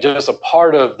is like just a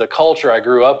part of the culture I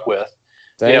grew up with.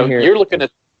 Same here. You're looking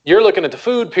at the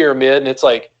food pyramid, and it's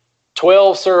like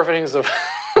 12 servings of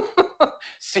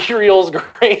cereals,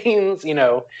 grains,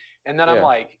 and then I'm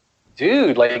like,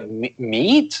 dude, like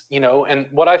meat, and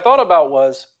what I thought about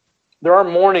was there are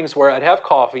mornings where I'd have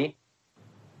coffee,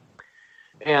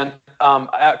 and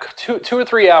at 2 or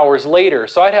 3 hours later,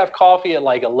 so I'd have coffee at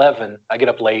like 11. I get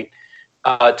up late,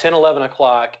 10, 11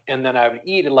 o'clock, and then I would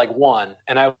eat at like 1,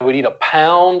 and I would eat a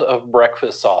pound of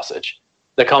breakfast sausage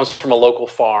that comes from a local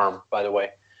farm, by the way,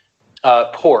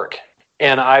 pork,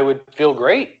 and I would feel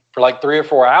great for like 3 or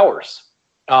 4 hours,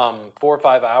 4 or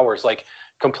 5 hours, like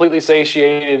completely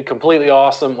satiated, completely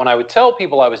awesome. When I would tell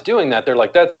people I was doing that, they're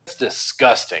like, that's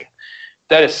disgusting.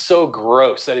 That is so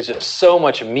gross. That is just so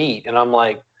much meat. And I'm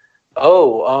like,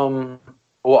 well,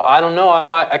 I don't know.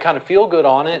 I kind of feel good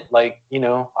on it. Like,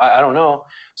 I don't know.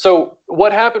 So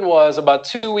what happened was about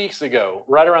 2 weeks ago,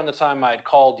 right around the time I had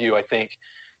called you, I think,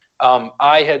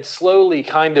 I had slowly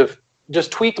kind of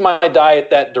just tweaked my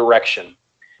diet that direction.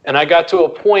 And I got to a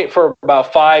point for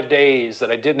about 5 days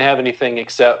that I didn't have anything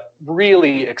except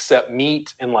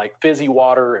meat and like fizzy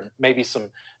water and maybe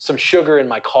some sugar in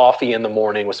my coffee in the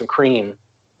morning with some cream.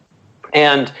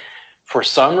 And for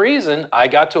some reason, I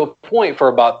got to a point for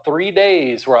about 3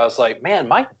 days where I was like, man,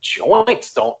 my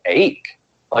joints don't ache.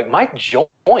 Like my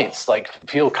joints like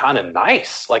feel kind of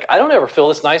nice. Like I don't ever feel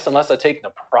this nice unless I take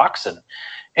naproxen.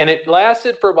 And it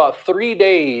lasted for about 3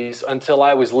 days until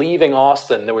I was leaving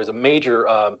Austin. There was a major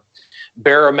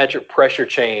barometric pressure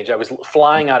change. I was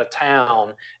flying out of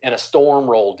town and a storm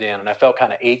rolled in and I felt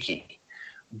kind of achy.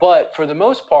 But for the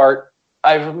most part,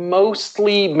 I've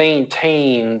mostly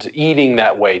maintained eating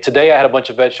that way. Today I had a bunch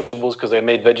of vegetables because I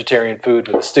made vegetarian food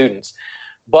for the students.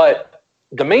 But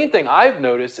the main thing I've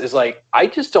noticed is like I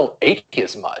just don't ache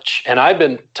as much. And I've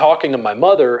been talking to my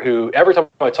mother, who every time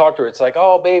I talk to her, it's like,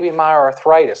 oh, baby, my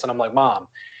arthritis. And I'm like, Mom,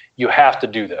 you have to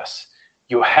do this.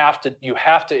 You have to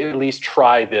at least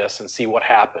try this and see what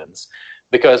happens.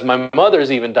 Because my mother's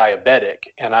even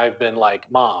diabetic. And I've been like,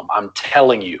 Mom, I'm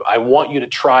telling you, I want you to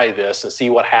try this and see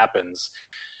what happens,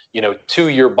 to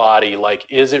your body. Like,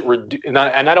 is it, and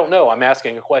I don't know, I'm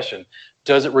asking a question.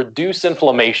 Does it reduce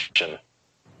inflammation?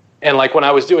 And like when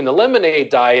I was doing the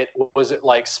lemonade diet, was it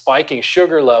like spiking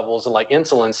sugar levels and like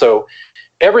insulin? So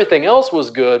everything else was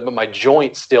good, but my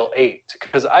joints still ached.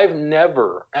 Because I've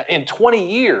never, in 20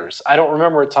 years, I don't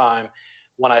remember a time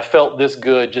when I felt this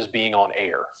good just being on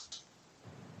air.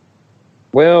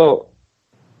 Well,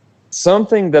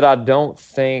 something that I don't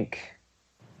think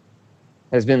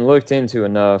has been looked into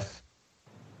enough,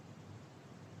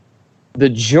 the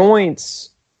joints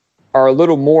are a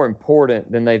little more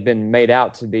important than they've been made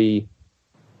out to be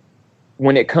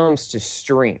when it comes to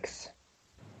strength.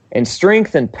 And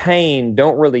strength and pain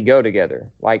don't really go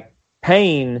together. Like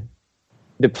pain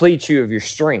depletes you of your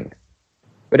strength.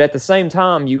 But at the same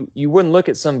time, you wouldn't look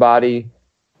at somebody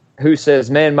who says,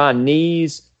 man, my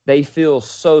knees, they feel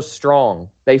so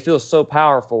strong. They feel so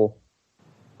powerful,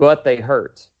 but they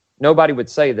hurt. Nobody would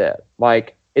say that.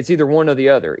 Like it's either one or the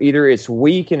other. Either it's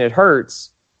weak and it hurts,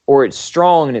 or it's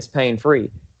strong and it's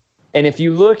pain-free. And if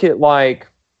you look at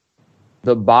like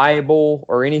the Bible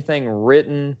or anything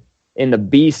written in the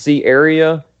BC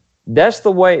area, that's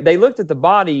the way they looked at the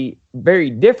body very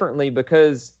differently,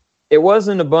 because it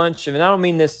wasn't a bunch of, and I don't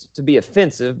mean this to be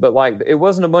offensive, but like it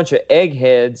wasn't a bunch of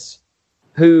eggheads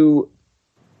who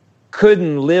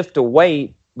couldn't lift a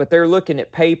weight, but they're looking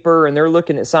at paper and they're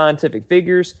looking at scientific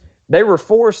figures. They were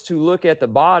forced to look at the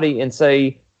body and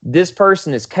say, this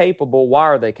person is capable. Why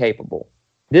are they capable?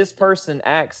 This person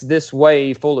acts this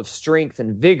way, full of strength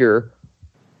and vigor.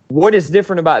 What is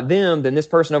different about them than this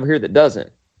person over here that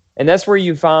doesn't? And that's where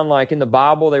you find, like in the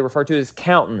Bible, they refer to it as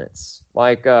countenance.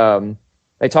 Like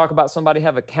they talk about somebody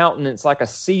have a countenance like a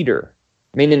cedar,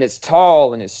 meaning it's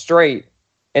tall and it's straight.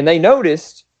 And they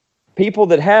noticed people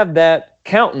that have that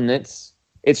countenance,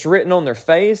 it's written on their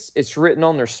face, it's written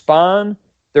on their spine,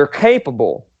 they're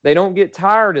capable. They don't get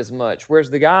tired as much. Whereas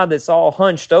the guy that's all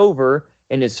hunched over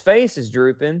and his face is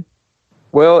drooping,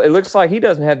 well, it looks like he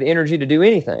doesn't have the energy to do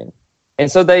anything.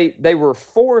 And so they were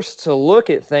forced to look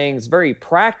at things very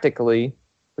practically,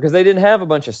 because they didn't have a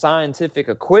bunch of scientific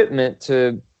equipment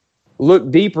to look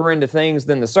deeper into things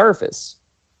than the surface.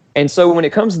 And so when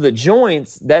it comes to the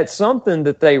joints, that's something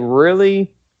that they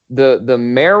really, the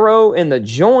marrow in the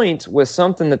joint was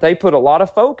something that they put a lot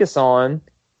of focus on,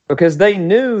 because they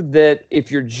knew that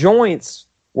if your joints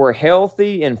were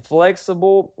healthy and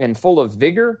flexible and full of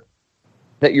vigor,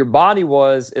 that your body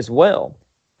was as well.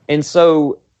 And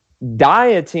so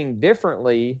dieting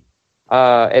differently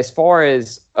as far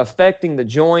as affecting the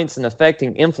joints and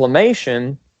affecting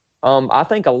inflammation, I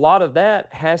think a lot of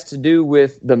that has to do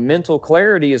with the mental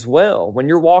clarity as well. When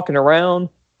you're walking around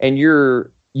and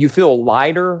you feel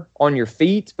lighter on your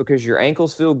feet because your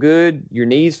ankles feel good, your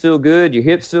knees feel good, your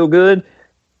hips feel good,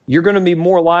 you're going to be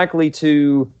more likely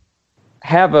to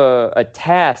have a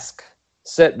task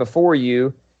set before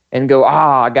you and go,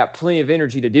 I got plenty of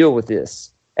energy to deal with this.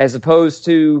 As opposed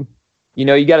to,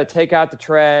 you got to take out the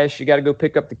trash, you got to go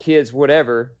pick up the kids,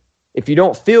 whatever. If you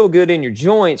don't feel good in your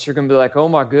joints, you're going to be like, oh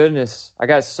my goodness, I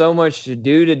got so much to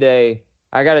do today.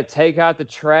 I got to take out the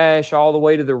trash all the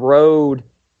way to the road.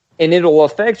 And it'll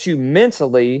affect you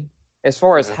mentally as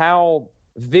far as how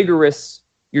vigorous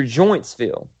your joints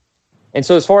feel. And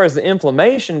so as far as the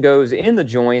inflammation goes in the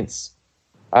joints,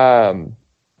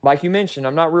 like you mentioned,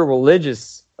 I'm not real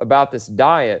religious about this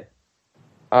diet.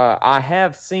 I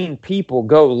have seen people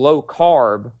go low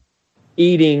carb,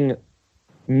 eating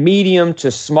medium to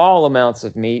small amounts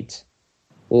of meat,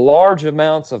 large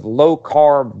amounts of low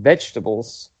carb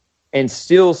vegetables, and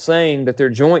still saying that their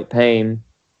joint pain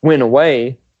went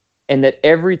away, and that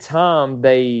every time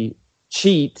they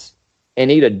cheat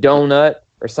and eat a donut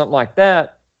or something like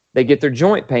that, they get their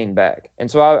joint pain back.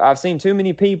 And so I've seen too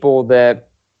many people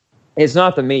that it's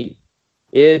not the meat.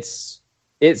 It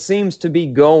seems to be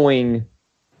going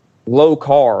low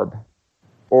carb,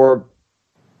 or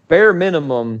bare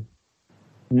minimum,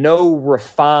 no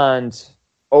refined,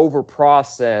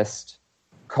 over-processed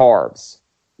carbs.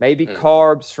 Maybe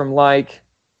carbs from like,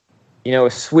 a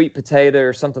sweet potato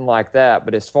or something like that.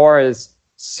 But as far as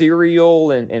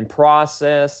cereal and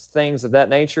processed things of that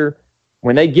nature,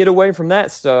 when they get away from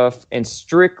that stuff and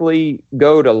strictly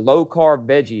go to low-carb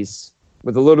veggies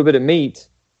with a little bit of meat,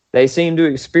 they seem to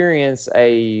experience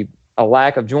a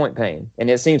lack of joint pain. And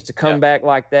it seems to come back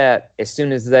like that as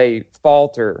soon as they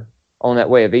falter on that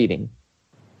way of eating.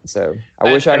 So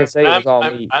I wish I could say it was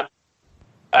all meat.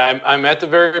 I'm at the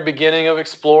very beginning of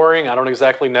exploring. I don't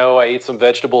exactly know. I ate some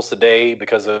vegetables today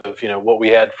because of what we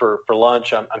had for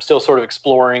lunch. I'm still sort of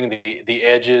exploring the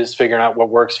edges, figuring out what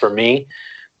works for me.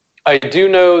 I do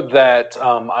know that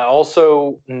I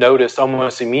also noticed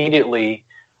almost immediately,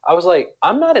 I was like,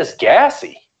 I'm not as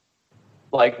gassy.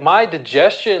 Like my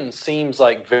digestion seems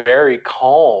like very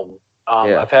calm.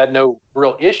 I've had no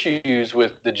real issues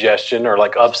with digestion or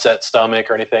like upset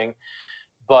stomach or anything,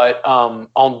 but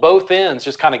on both ends,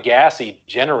 just kind of gassy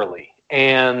generally.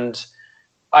 And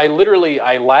I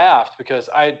laughed because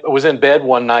I was in bed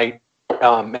one night,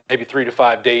 maybe 3 to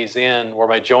 5 days in, where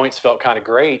my joints felt kind of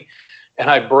great. And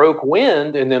I broke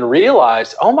wind and then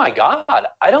realized, oh my God,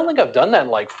 I don't think I've done that in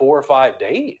like 4 or 5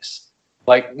 days.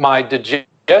 Like my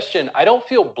digestion, I don't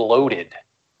feel bloated.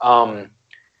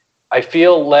 I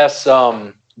feel less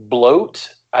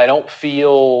bloat. I don't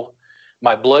feel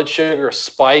my blood sugar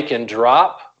spike and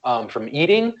drop from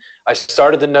eating. I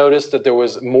started to notice that there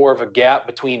was more of a gap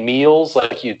between meals,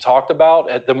 like you talked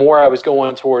about. The more I was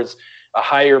going towards a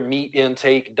higher meat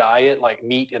intake diet, like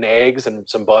meat and eggs and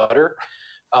some butter.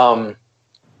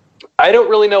 I don't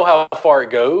really know how far it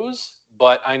goes,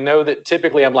 but I know that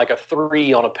typically I'm like a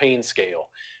 3 on a pain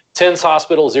scale. 10's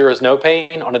hospital, 0's no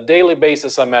pain. On a daily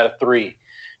basis, I'm at a 3.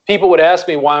 People would ask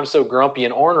me why I'm so grumpy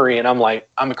and ornery, and I'm like,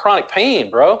 I'm in chronic pain,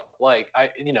 bro. Like,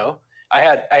 I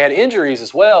had injuries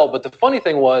as well, but the funny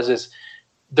thing is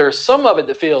there's some of it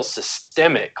that feels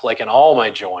systemic, like in all my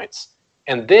joints.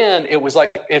 And then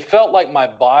it felt like my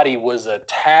body was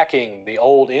attacking the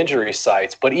old injury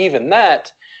sites. But even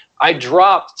that, I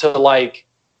dropped to like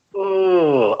a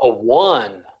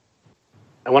 1.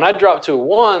 And when I dropped to a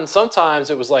 1, sometimes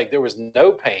it was like there was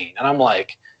no pain. And I'm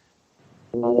like,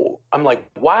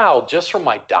 wow, just from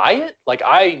my diet? Like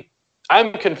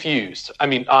I'm confused. I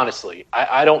mean, honestly,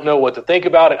 I don't know what to think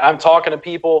about it. I'm talking to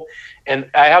people, and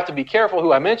I have to be careful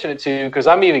who I mention it to, because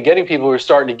I'm even getting people who are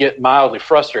starting to get mildly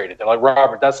frustrated. They're like,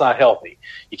 Robert, that's not healthy.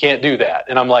 You can't do that.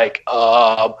 And I'm like,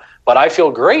 but I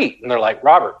feel great. And they're like,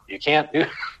 Robert, you can't do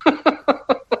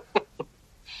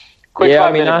Quick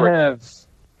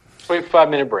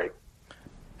 5-minute break.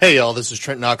 Hey, y'all, this is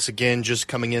Trent Knox again, just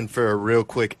coming in for a real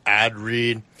quick ad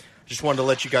read. Just wanted to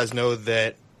let you guys know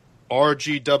that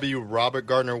RGW Robert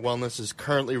Gardner Wellness is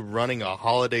currently running a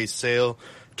holiday sale,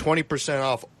 20%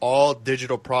 off all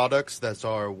digital products. That's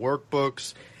our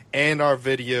workbooks and our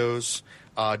videos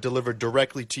delivered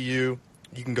directly to you.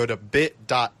 You can go to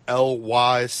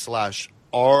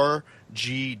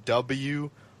bit.ly/RGW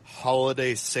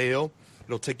holiday sale.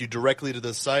 It'll take you directly to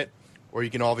the site, or you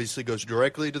can obviously go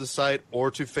directly to the site or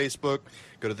to Facebook,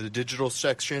 go to the digital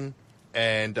section,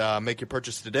 and make your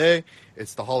purchase today.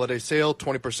 It's the holiday sale,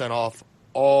 20% off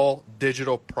all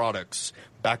digital products.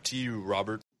 Back to you,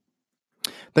 Robert.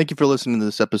 Thank you for listening to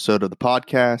this episode of the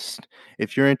podcast.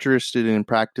 If you're interested in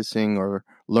practicing or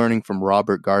learning from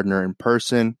Robert Gardner in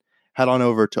person, head on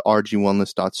over to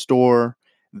rgwellness.store.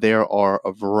 There are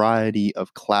a variety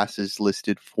of classes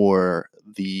listed for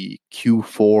the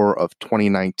Q4 of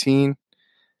 2019.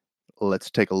 Let's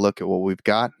take a look at what we've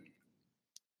got.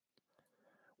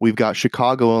 We've got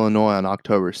Chicago, Illinois on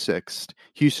October 6th,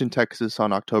 Houston, Texas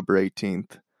on October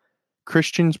 18th,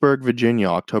 Christiansburg, Virginia,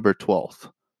 October 12th,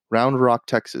 Round Rock,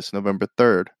 Texas, November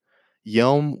 3rd,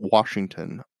 Yelm,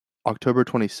 Washington, October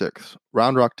 26th,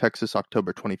 Round Rock, Texas,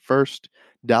 October 21st,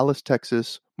 Dallas,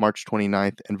 Texas, March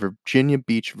 29th, and Virginia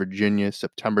Beach, Virginia,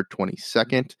 September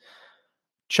 22nd.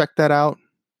 Check that out.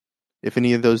 If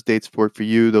any of those dates work for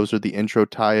you, those are the Intro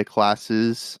TIA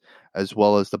classes, as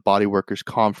well as the Body Workers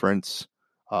Conference,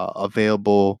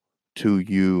 available to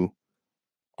you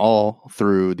all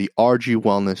through the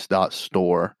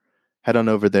rgwellness.store. Head on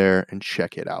over there and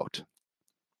check it out.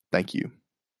 Thank you.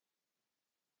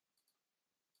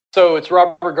 So it's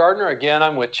Robert Gardner. Again,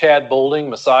 I'm with Chad Boulding,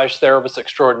 massage therapist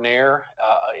extraordinaire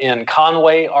in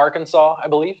Conway, Arkansas, I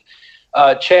believe.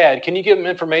 Chad, can you give them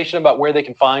information about where they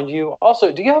can find you?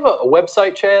 Also, do you have a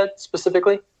website, Chad,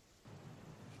 specifically?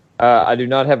 I do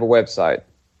not have a website.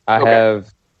 I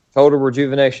have Total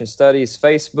Rejuvenation Studies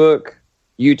Facebook,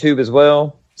 YouTube as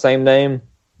well, same name,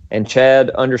 and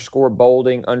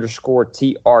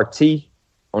Chad_Boulding_TRT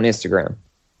on Instagram.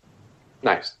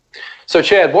 Nice. So,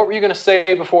 Chad, what were you going to say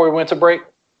before we went to break?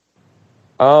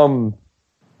 I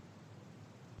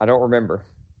don't remember.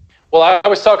 Well, I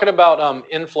was talking about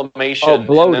inflammation. Oh,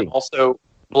 bloating. And then also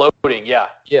bloating,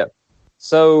 yeah. Yeah.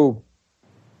 So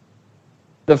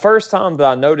the first time that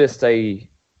I noticed a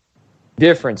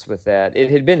difference with that,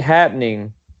 it had been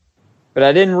happening, but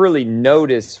I didn't really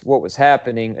notice what was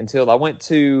happening until I went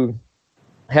to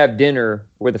have dinner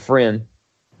with a friend.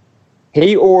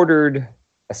 He ordered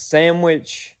a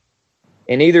sandwich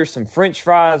and either some French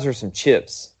fries or some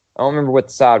chips. I don't remember what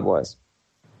the side was.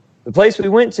 The place we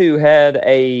went to had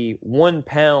a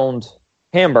 1-pound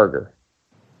hamburger.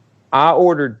 I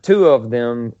ordered 2 of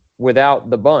them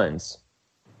without the buns.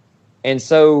 And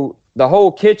so the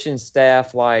whole kitchen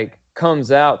staff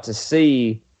comes out to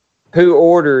see who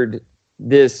ordered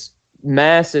this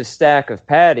massive stack of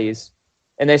patties.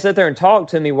 And they sat there and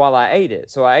talked to me while I ate it.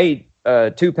 So I ate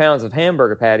 2 pounds of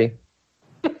hamburger patty.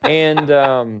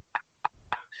 And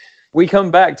we come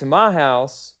back to my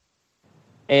house,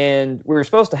 and we were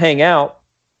supposed to hang out,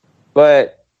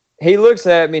 but he looks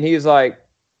at me and he's like,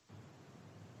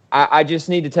 I just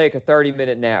need to take a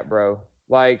 30-minute nap, bro.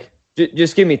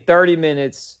 Just give me 30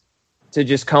 minutes to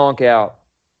just conk out.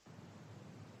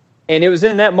 And it was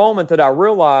in that moment that I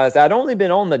realized I'd only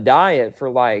been on the diet for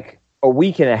a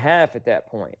week and a half at that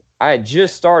point. I had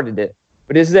just started it.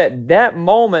 But it's at that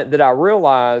moment that I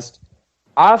realized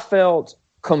I felt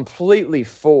completely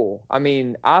full. I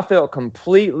mean, I felt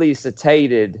completely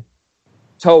satiated,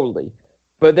 totally.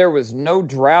 But there was no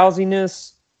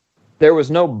drowsiness. There was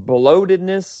no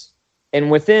bloatedness. And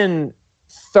within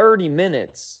 30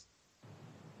 minutes,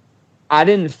 I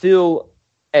didn't feel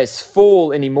as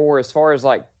full anymore as far as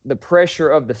the pressure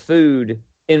of the food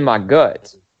in my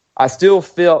gut. I still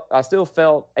felt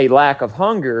a lack of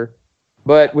hunger,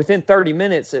 But within 30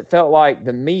 minutes, it felt like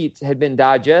the meat had been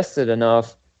digested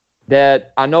enough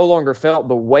that I no longer felt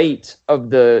the weight of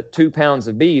the 2 pounds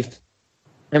of beef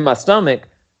in my stomach.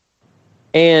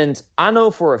 And I know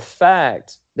for a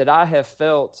fact that I have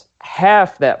felt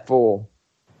half that full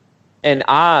and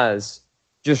eyes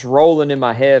just rolling in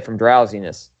my head from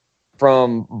drowsiness,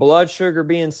 from blood sugar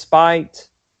being spiked,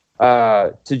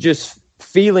 to just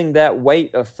feeling that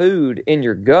weight of food in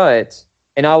your gut.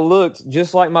 And I looked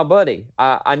just like my buddy.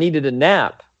 I needed a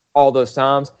nap all those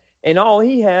times. And all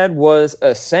he had was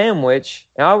a sandwich.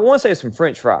 And I want to say some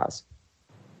French fries.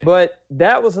 But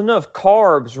that was enough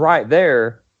carbs right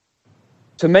there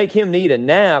to make him need a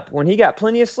nap when he got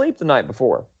plenty of sleep the night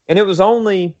before. And it was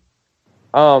only,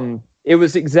 it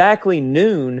was exactly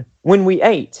noon when we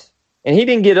ate. And he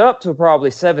didn't get up till probably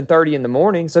 7:30 in the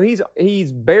morning. So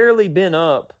he's barely been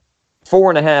up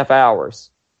 4.5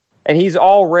 hours. And he's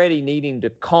already needing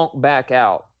to conk back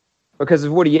out because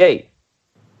of what he ate.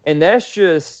 And that's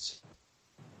just,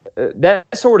 that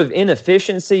sort of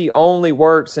inefficiency only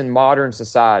works in modern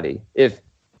society. If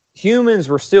humans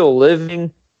were still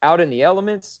living out in the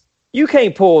elements, you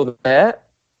can't pull that.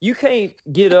 You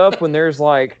can't get up when there's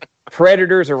like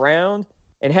predators around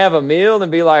and have a meal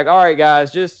and be like, all right,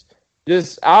 guys, just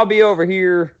I'll be over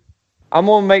here. I'm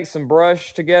going to make some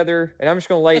brush together and I'm just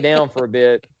going to lay down for a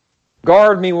bit.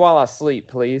 Guard me while I sleep,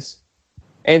 please.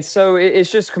 And so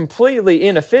it's just completely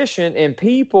inefficient, and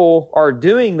people are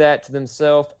doing that to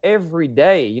themselves every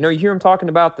day. You know, you hear them talking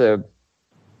about the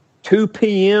 2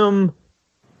 p.m.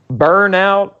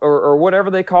 burnout or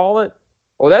whatever they call it.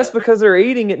 Well, that's because they're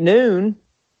eating at noon,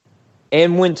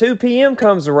 and when 2 p.m.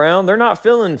 comes around, they're not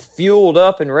feeling fueled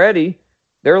up and ready.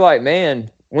 They're like, man,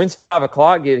 when's 5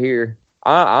 o'clock get here?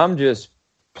 I'm just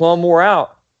plumb wore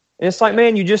out. And it's like,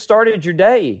 man, you just started your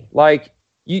day. Like,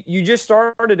 you just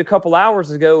started a couple hours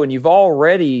ago and you've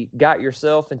already got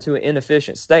yourself into an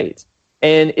inefficient state.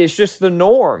 And it's just the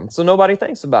norm, so nobody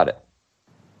thinks about it.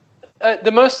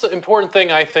 The most important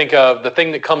thing I think of, the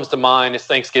thing that comes to mind, is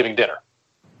Thanksgiving dinner.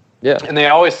 Yeah. And they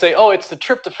always say, oh, it's the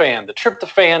tryptophan. The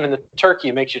tryptophan in the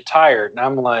turkey makes you tired. And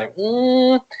I'm like,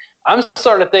 I'm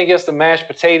starting to think it's the mashed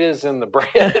potatoes and the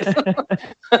bread.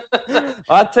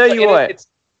 I'll tell you what.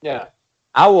 Yeah.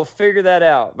 I will figure that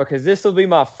out because this will be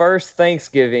my first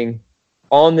Thanksgiving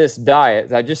on this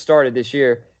diet I just started this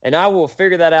year, and I will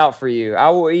figure that out for you. I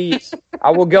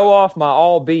will go off my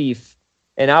all beef,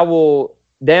 and I will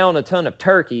down a ton of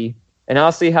turkey, and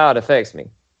I'll see how it affects me.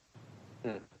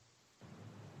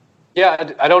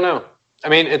 Yeah, I don't know. I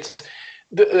mean,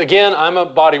 again, I'm a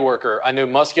body worker. I know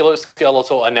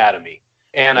musculoskeletal anatomy,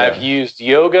 and I've used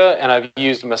yoga and I've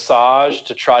used massage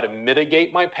to try to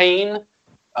mitigate my pain.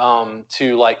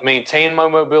 To like maintain my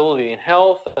mobility and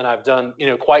health, and I've done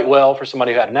quite well for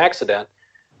somebody who had an accident.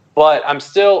 But I'm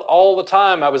still all the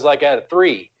time. I was like at a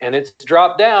 3, and it's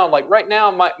dropped down. Like right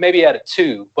now, maybe at a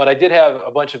 2. But I did have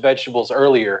a bunch of vegetables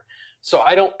earlier, so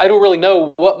I don't really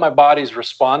know what my body's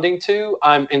responding to.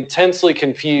 I'm intensely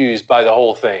confused by the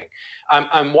whole thing.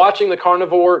 I'm watching the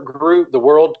carnivore group, the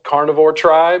World Carnivore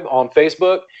Tribe on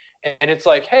Facebook, and it's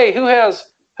like, hey, who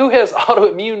has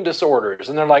autoimmune disorders?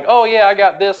 And they're like, oh yeah, I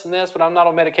got this and this, but I'm not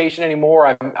on medication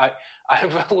anymore.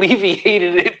 I've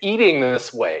alleviated it eating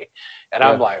this way. And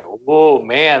I'm like, whoa,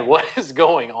 man, what is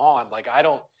going on? Like, I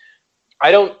don't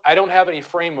have any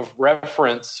frame of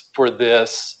reference for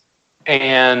this.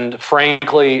 And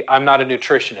frankly, I'm not a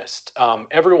nutritionist.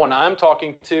 Everyone I'm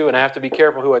talking to, and I have to be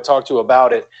careful who I talk to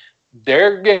about it,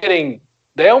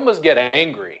 they almost get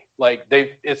angry. Like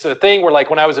it's a thing where, like,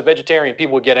 when I was a vegetarian,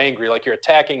 people would get angry, like you're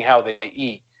attacking how they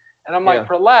eat. And I'm like,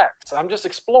 relax, I'm just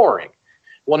exploring.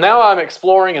 Well, now I'm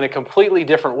exploring in a completely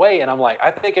different way, and I'm like, I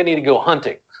think I need to go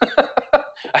hunting.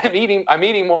 I'm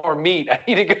eating more meat. I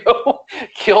need to go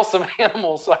kill some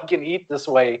animals so I can eat this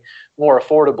way more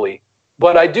affordably.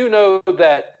 But I do know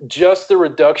that just the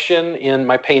reduction in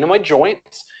my pain in my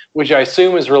joints, which I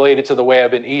assume is related to the way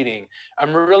I've been eating,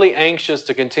 I'm really anxious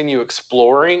to continue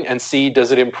exploring and see,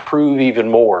 does it improve even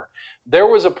more? There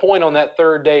was a point on that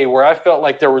 3rd day where I felt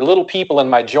like there were little people in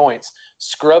my joints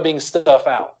scrubbing stuff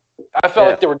out. I felt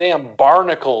like there were damn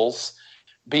barnacles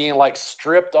being like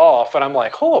stripped off, and I'm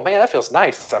like, oh man, that feels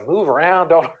nice. I move around,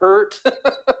 don't hurt.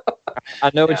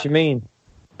 I know what you mean.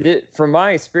 From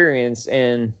my experience,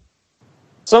 and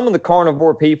some of the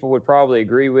carnivore people would probably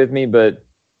agree with me, but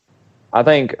I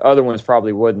think other ones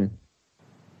probably wouldn't.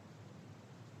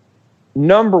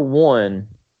 Number one,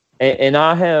 and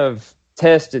I have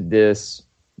tested this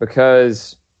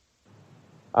because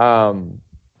I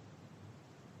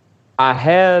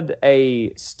had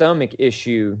a stomach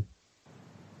issue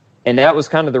And that was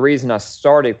kind of the reason I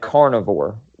started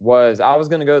carnivore, was I was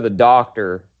going to go to the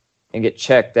doctor and get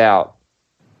checked out.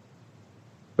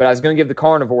 But I was going to give the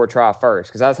carnivore a try first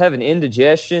because I was having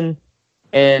indigestion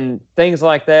and things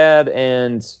like that.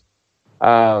 And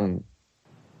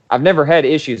I've never had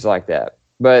issues like that.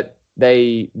 But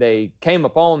they came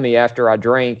upon me after I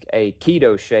drank a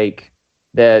keto shake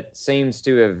that seems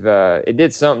to have, it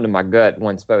did something to my gut it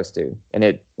wasn't supposed to. And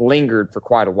it lingered for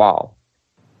quite a while.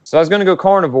 So I was going to go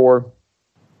carnivore.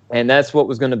 And that's what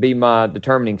was going to be my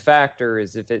determining factor,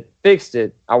 is if it fixed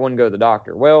it, I wouldn't go to the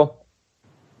doctor. Well,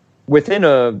 within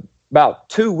about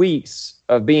 2 weeks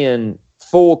of being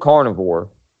full carnivore,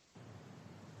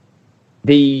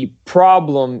 the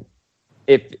problem,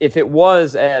 if it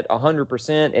was at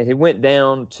 100%, it went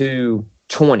down to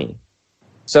 20.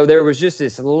 So there was just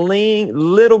this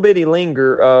little bitty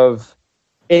linger of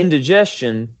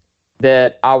indigestion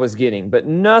that I was getting, but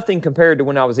nothing compared to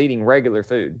when I was eating regular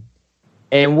food.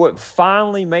 And what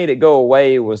finally made it go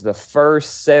away was the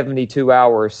first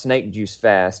 72-hour snake juice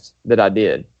fast that I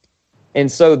did. And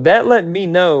so that let me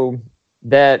know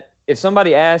that if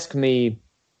somebody asked me,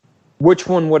 which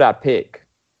one would I pick?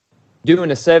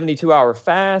 Doing a 72-hour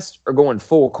fast or going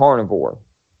full carnivore?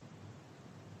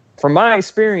 From my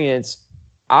experience,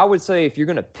 I would say if you're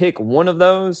going to pick one of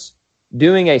those,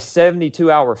 doing a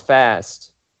 72-hour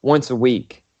fast once a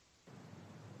week,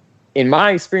 in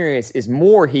my experience, is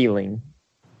more healing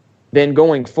than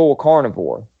going full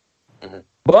carnivore. Mm-hmm.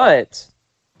 But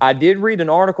I did read an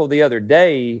article the other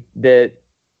day that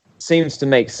seems to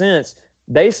make sense.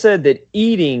 They said that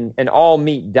eating an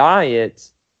all-meat diet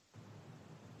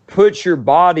puts your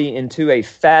body into a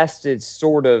fasted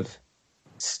sort of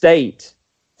state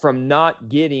from not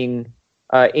getting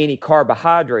any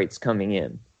carbohydrates coming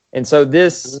in. And so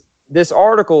this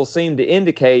article seemed to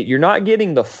indicate you're not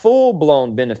getting the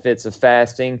full-blown benefits of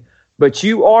fasting, but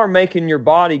you are making your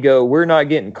body go, we're not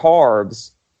getting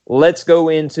carbs. Let's go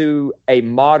into a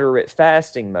moderate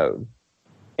fasting mode.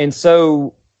 And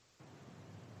so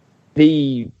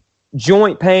the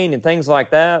joint pain and things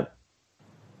like that,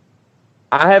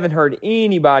 I haven't heard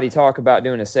anybody talk about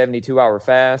doing a 72-hour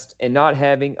fast and not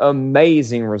having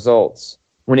amazing results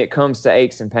when it comes to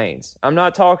aches and pains. I'm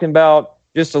not talking about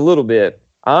just a little bit.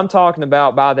 I'm talking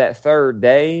about by that third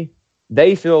day,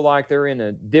 they feel like they're in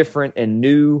a different and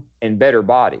new and better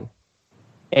body.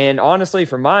 And honestly,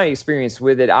 from my experience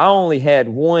with it, I only had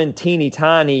one teeny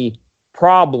tiny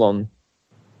problem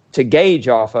to gauge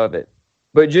off of it.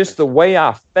 But just the way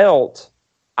I felt,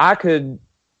 I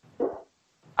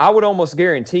would almost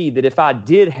guarantee that if I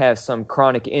did have some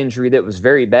chronic injury that was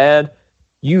very bad,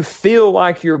 you feel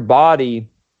like your body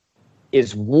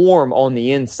is warm on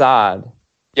the inside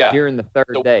during the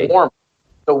third day.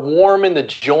 The warm in the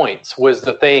joints was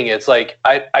the thing. It's like,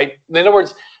 in other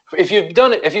words, if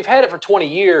you've had it for 20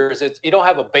 years, you don't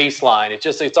have a baseline.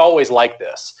 It's always like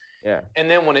this. Yeah. And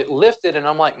then when it lifted, and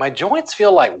I'm like, my joints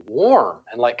feel like warm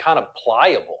and like kind of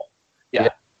pliable. Yeah.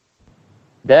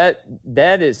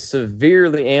 That is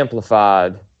severely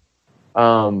amplified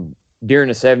during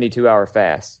a 72-hour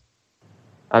fast.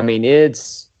 I mean,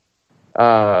 it's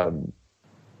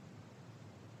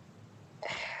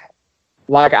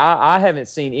like I haven't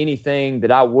seen anything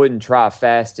that I wouldn't try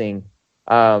fasting.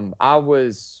 I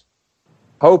was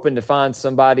hoping to find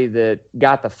somebody that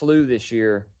got the flu this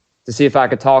year to see if I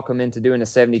could talk them into doing a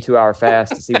 72-hour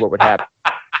fast to see what would happen.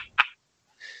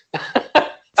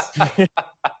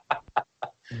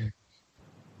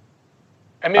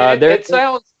 I mean,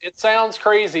 it sounds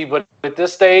crazy, but at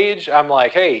this stage, I'm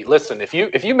like, hey, listen, if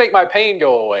you make my pain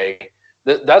go away,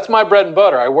 that's my bread and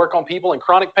butter. I work on people in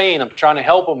chronic pain. I'm trying to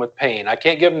help them with pain. I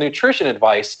can't give them nutrition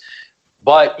advice,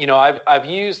 but I've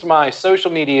used my social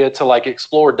media to like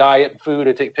explore diet and food.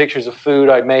 I take pictures of food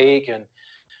I make, and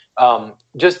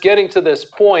just getting to this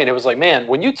point, it was like, man,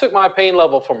 when you took my pain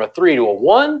level from a 3 to a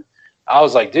 1, I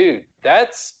was like, dude,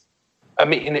 it's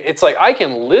like I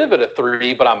can live at a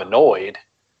 3, but I'm annoyed.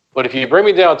 But if you bring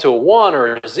me down to a 1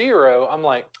 or a 0, I'm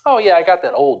like, oh yeah, I got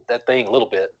that thing a little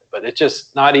bit, but it's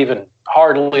just not even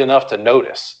hardly enough to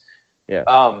notice.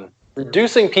 Yeah.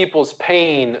 Reducing people's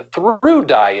pain through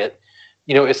diet,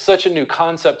 is such a new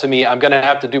concept to me. I'm going to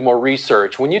have to do more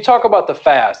research. When you talk about the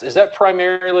fast, is that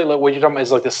primarily like what you're talking about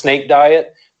is like the snake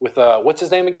diet with, what's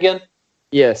his name again?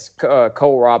 Yes.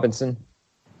 Cole Robinson.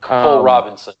 Cole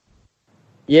Robinson.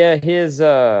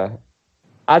 Yeah.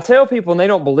 I tell people, and they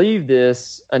don't believe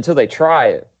this until they try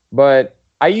it, but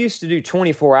I used to do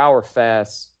 24-hour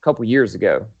fasts a couple years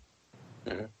ago.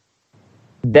 Mm-hmm.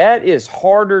 That is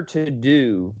harder to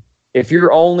do if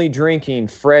you're only drinking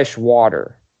fresh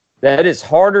water. That is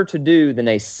harder to do than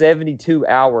a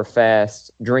 72-hour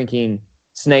fast drinking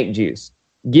snake juice.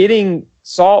 Getting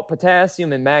salt,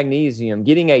 potassium, and magnesium,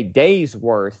 getting a day's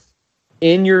worth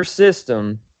in your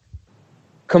system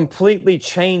completely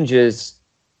changes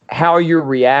how you're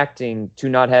reacting to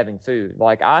not having food.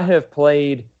 Like, I have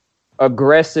played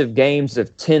aggressive games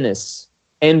of tennis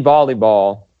and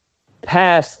volleyball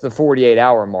past the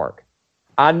 48-hour mark.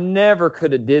 I never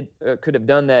could have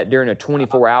done that during a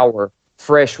 24-hour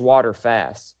fresh water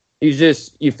fast.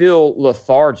 You feel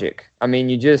lethargic. I mean,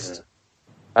 you just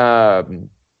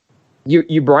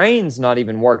your brain's not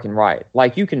even working right.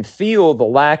 Like, you can feel the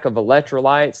lack of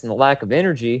electrolytes and the lack of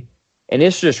energy, and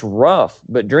it's just rough.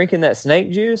 But drinking that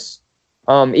snake juice,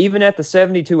 even at the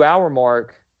 72-hour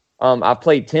mark, I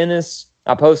played tennis.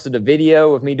 I posted a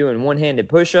video of me doing one-handed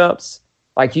push-ups.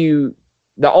 Like,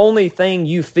 the only thing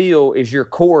you feel is your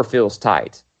core feels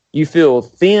tight. You feel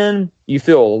thin. You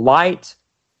feel light.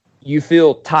 You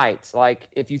feel tight. Like,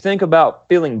 if you think about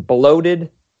feeling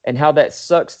bloated and how that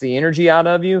sucks the energy out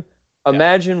of you,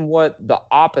 imagine what the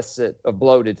opposite of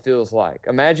bloated feels like.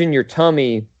 Imagine your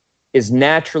tummy is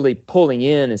naturally pulling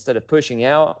in instead of pushing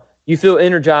out. You feel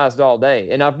energized all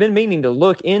day. And I've been meaning to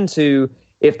look into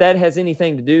if that has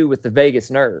anything to do with the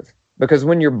vagus nerve. Because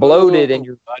when you're bloated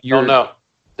and don't know.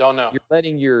 You're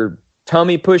letting your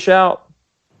tummy push out.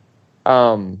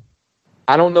 I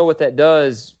don't know what that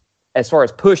does as far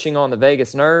as pushing on the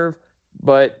vagus nerve,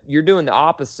 but you're doing the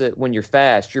opposite when you're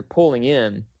fast. You're pulling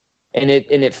in, and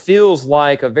it feels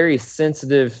like a very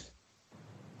sensitive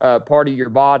part of your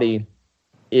body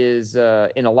is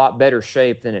in a lot better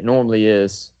shape than it normally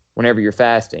is whenever you're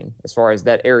fasting, as far as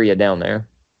that area down there.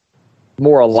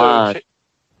 More aligned. So,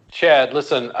 Chad,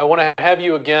 listen, I want to have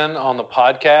you again on the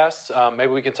podcast.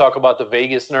 Maybe we can talk about the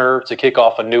vagus nerve to kick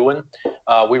off a new one.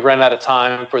 We ran out of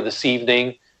time for this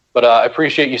evening, but I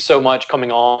appreciate you so much coming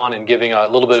on and giving a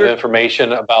little bit of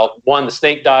information about, one, the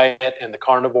snake diet and the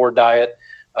carnivore diet.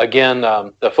 Again,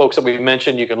 the folks that we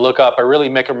mentioned, you can look up. I really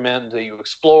recommend that you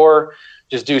explore,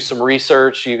 just do some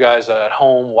research, you guys at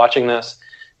home watching this.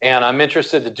 And I'm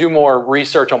interested to do more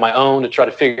research on my own to try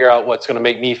to figure out what's going to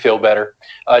make me feel better.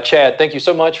 Chad, thank you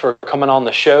so much for coming on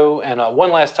the show. And one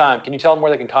last time, can you tell them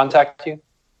where they can contact you?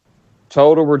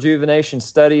 Total Rejuvenation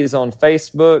Studies on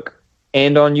Facebook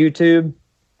and on YouTube.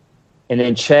 And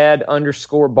then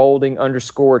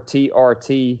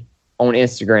Chad_Bolding_TRT on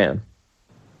Instagram.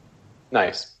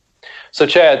 Nice. So,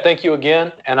 Chad, thank you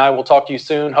again, and I will talk to you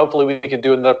soon. Hopefully we can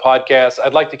do another podcast.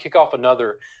 I'd like to kick off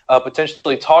another,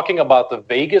 potentially talking about the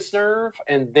vagus nerve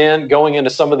and then going into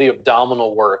some of the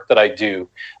abdominal work that I do.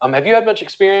 Have you had much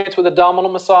experience with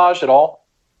abdominal massage at all?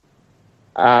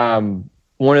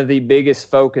 One of the biggest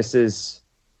focuses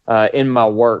in my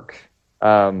work,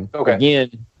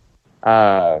 again,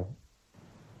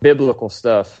 biblical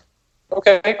stuff.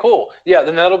 Okay, cool. Yeah,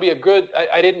 then that'll be a good,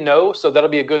 I didn't know, so that'll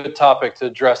be a good topic to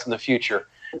address in the future.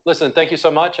 Listen, thank you so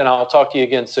much, and I'll talk to you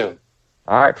again soon.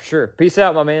 All right, for sure. Peace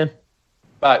out, my man.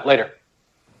 Bye, later.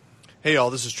 Hey, y'all,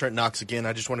 this is Trent Knox again.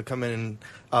 I just want to come in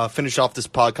and finish off this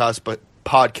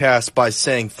podcast by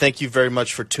saying thank you very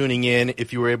much for tuning in.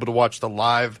 If you were able to watch the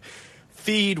live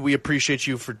feed, we appreciate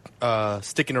you for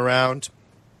sticking around.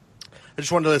 I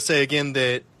just wanted to say again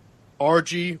that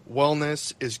RG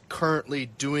Wellness is currently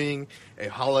doing a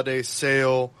holiday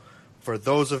sale for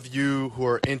those of you who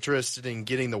are interested in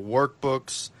getting the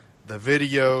workbooks, the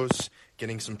videos,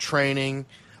 getting some training.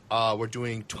 We're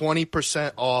doing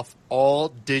 20% off all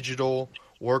digital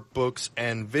workbooks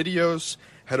and videos.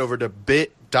 Head over to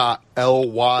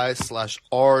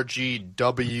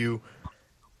bit.ly/RGW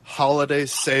holiday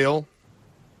sale,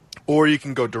 or you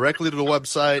can go directly to the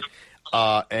website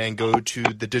and go to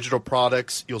the digital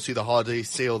products. You'll see the holiday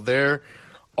sale there.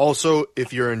 Also,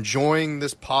 if you're enjoying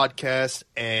this podcast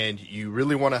and you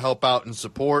really want to help out and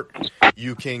support,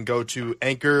 you can go to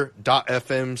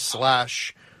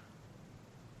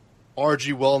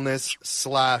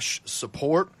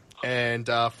anchor.fm/RGWellness/support. And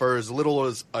for as little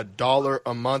as $1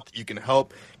 a month, you can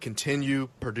help continue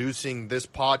producing this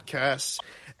podcast.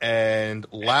 And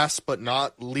last but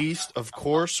not least, of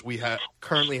course, we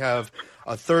currently have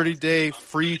a 30-day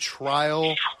free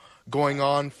trial going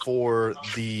on for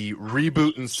the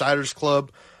Reboot Insiders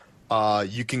Club.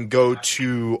 You can go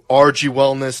to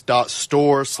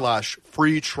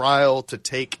rgwellness.store/free trial to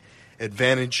take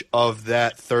advantage of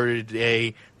that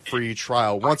 30-day free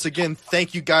trial. Once again,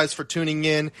 thank you guys for tuning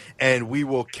in, and we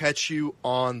will catch you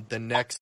on the next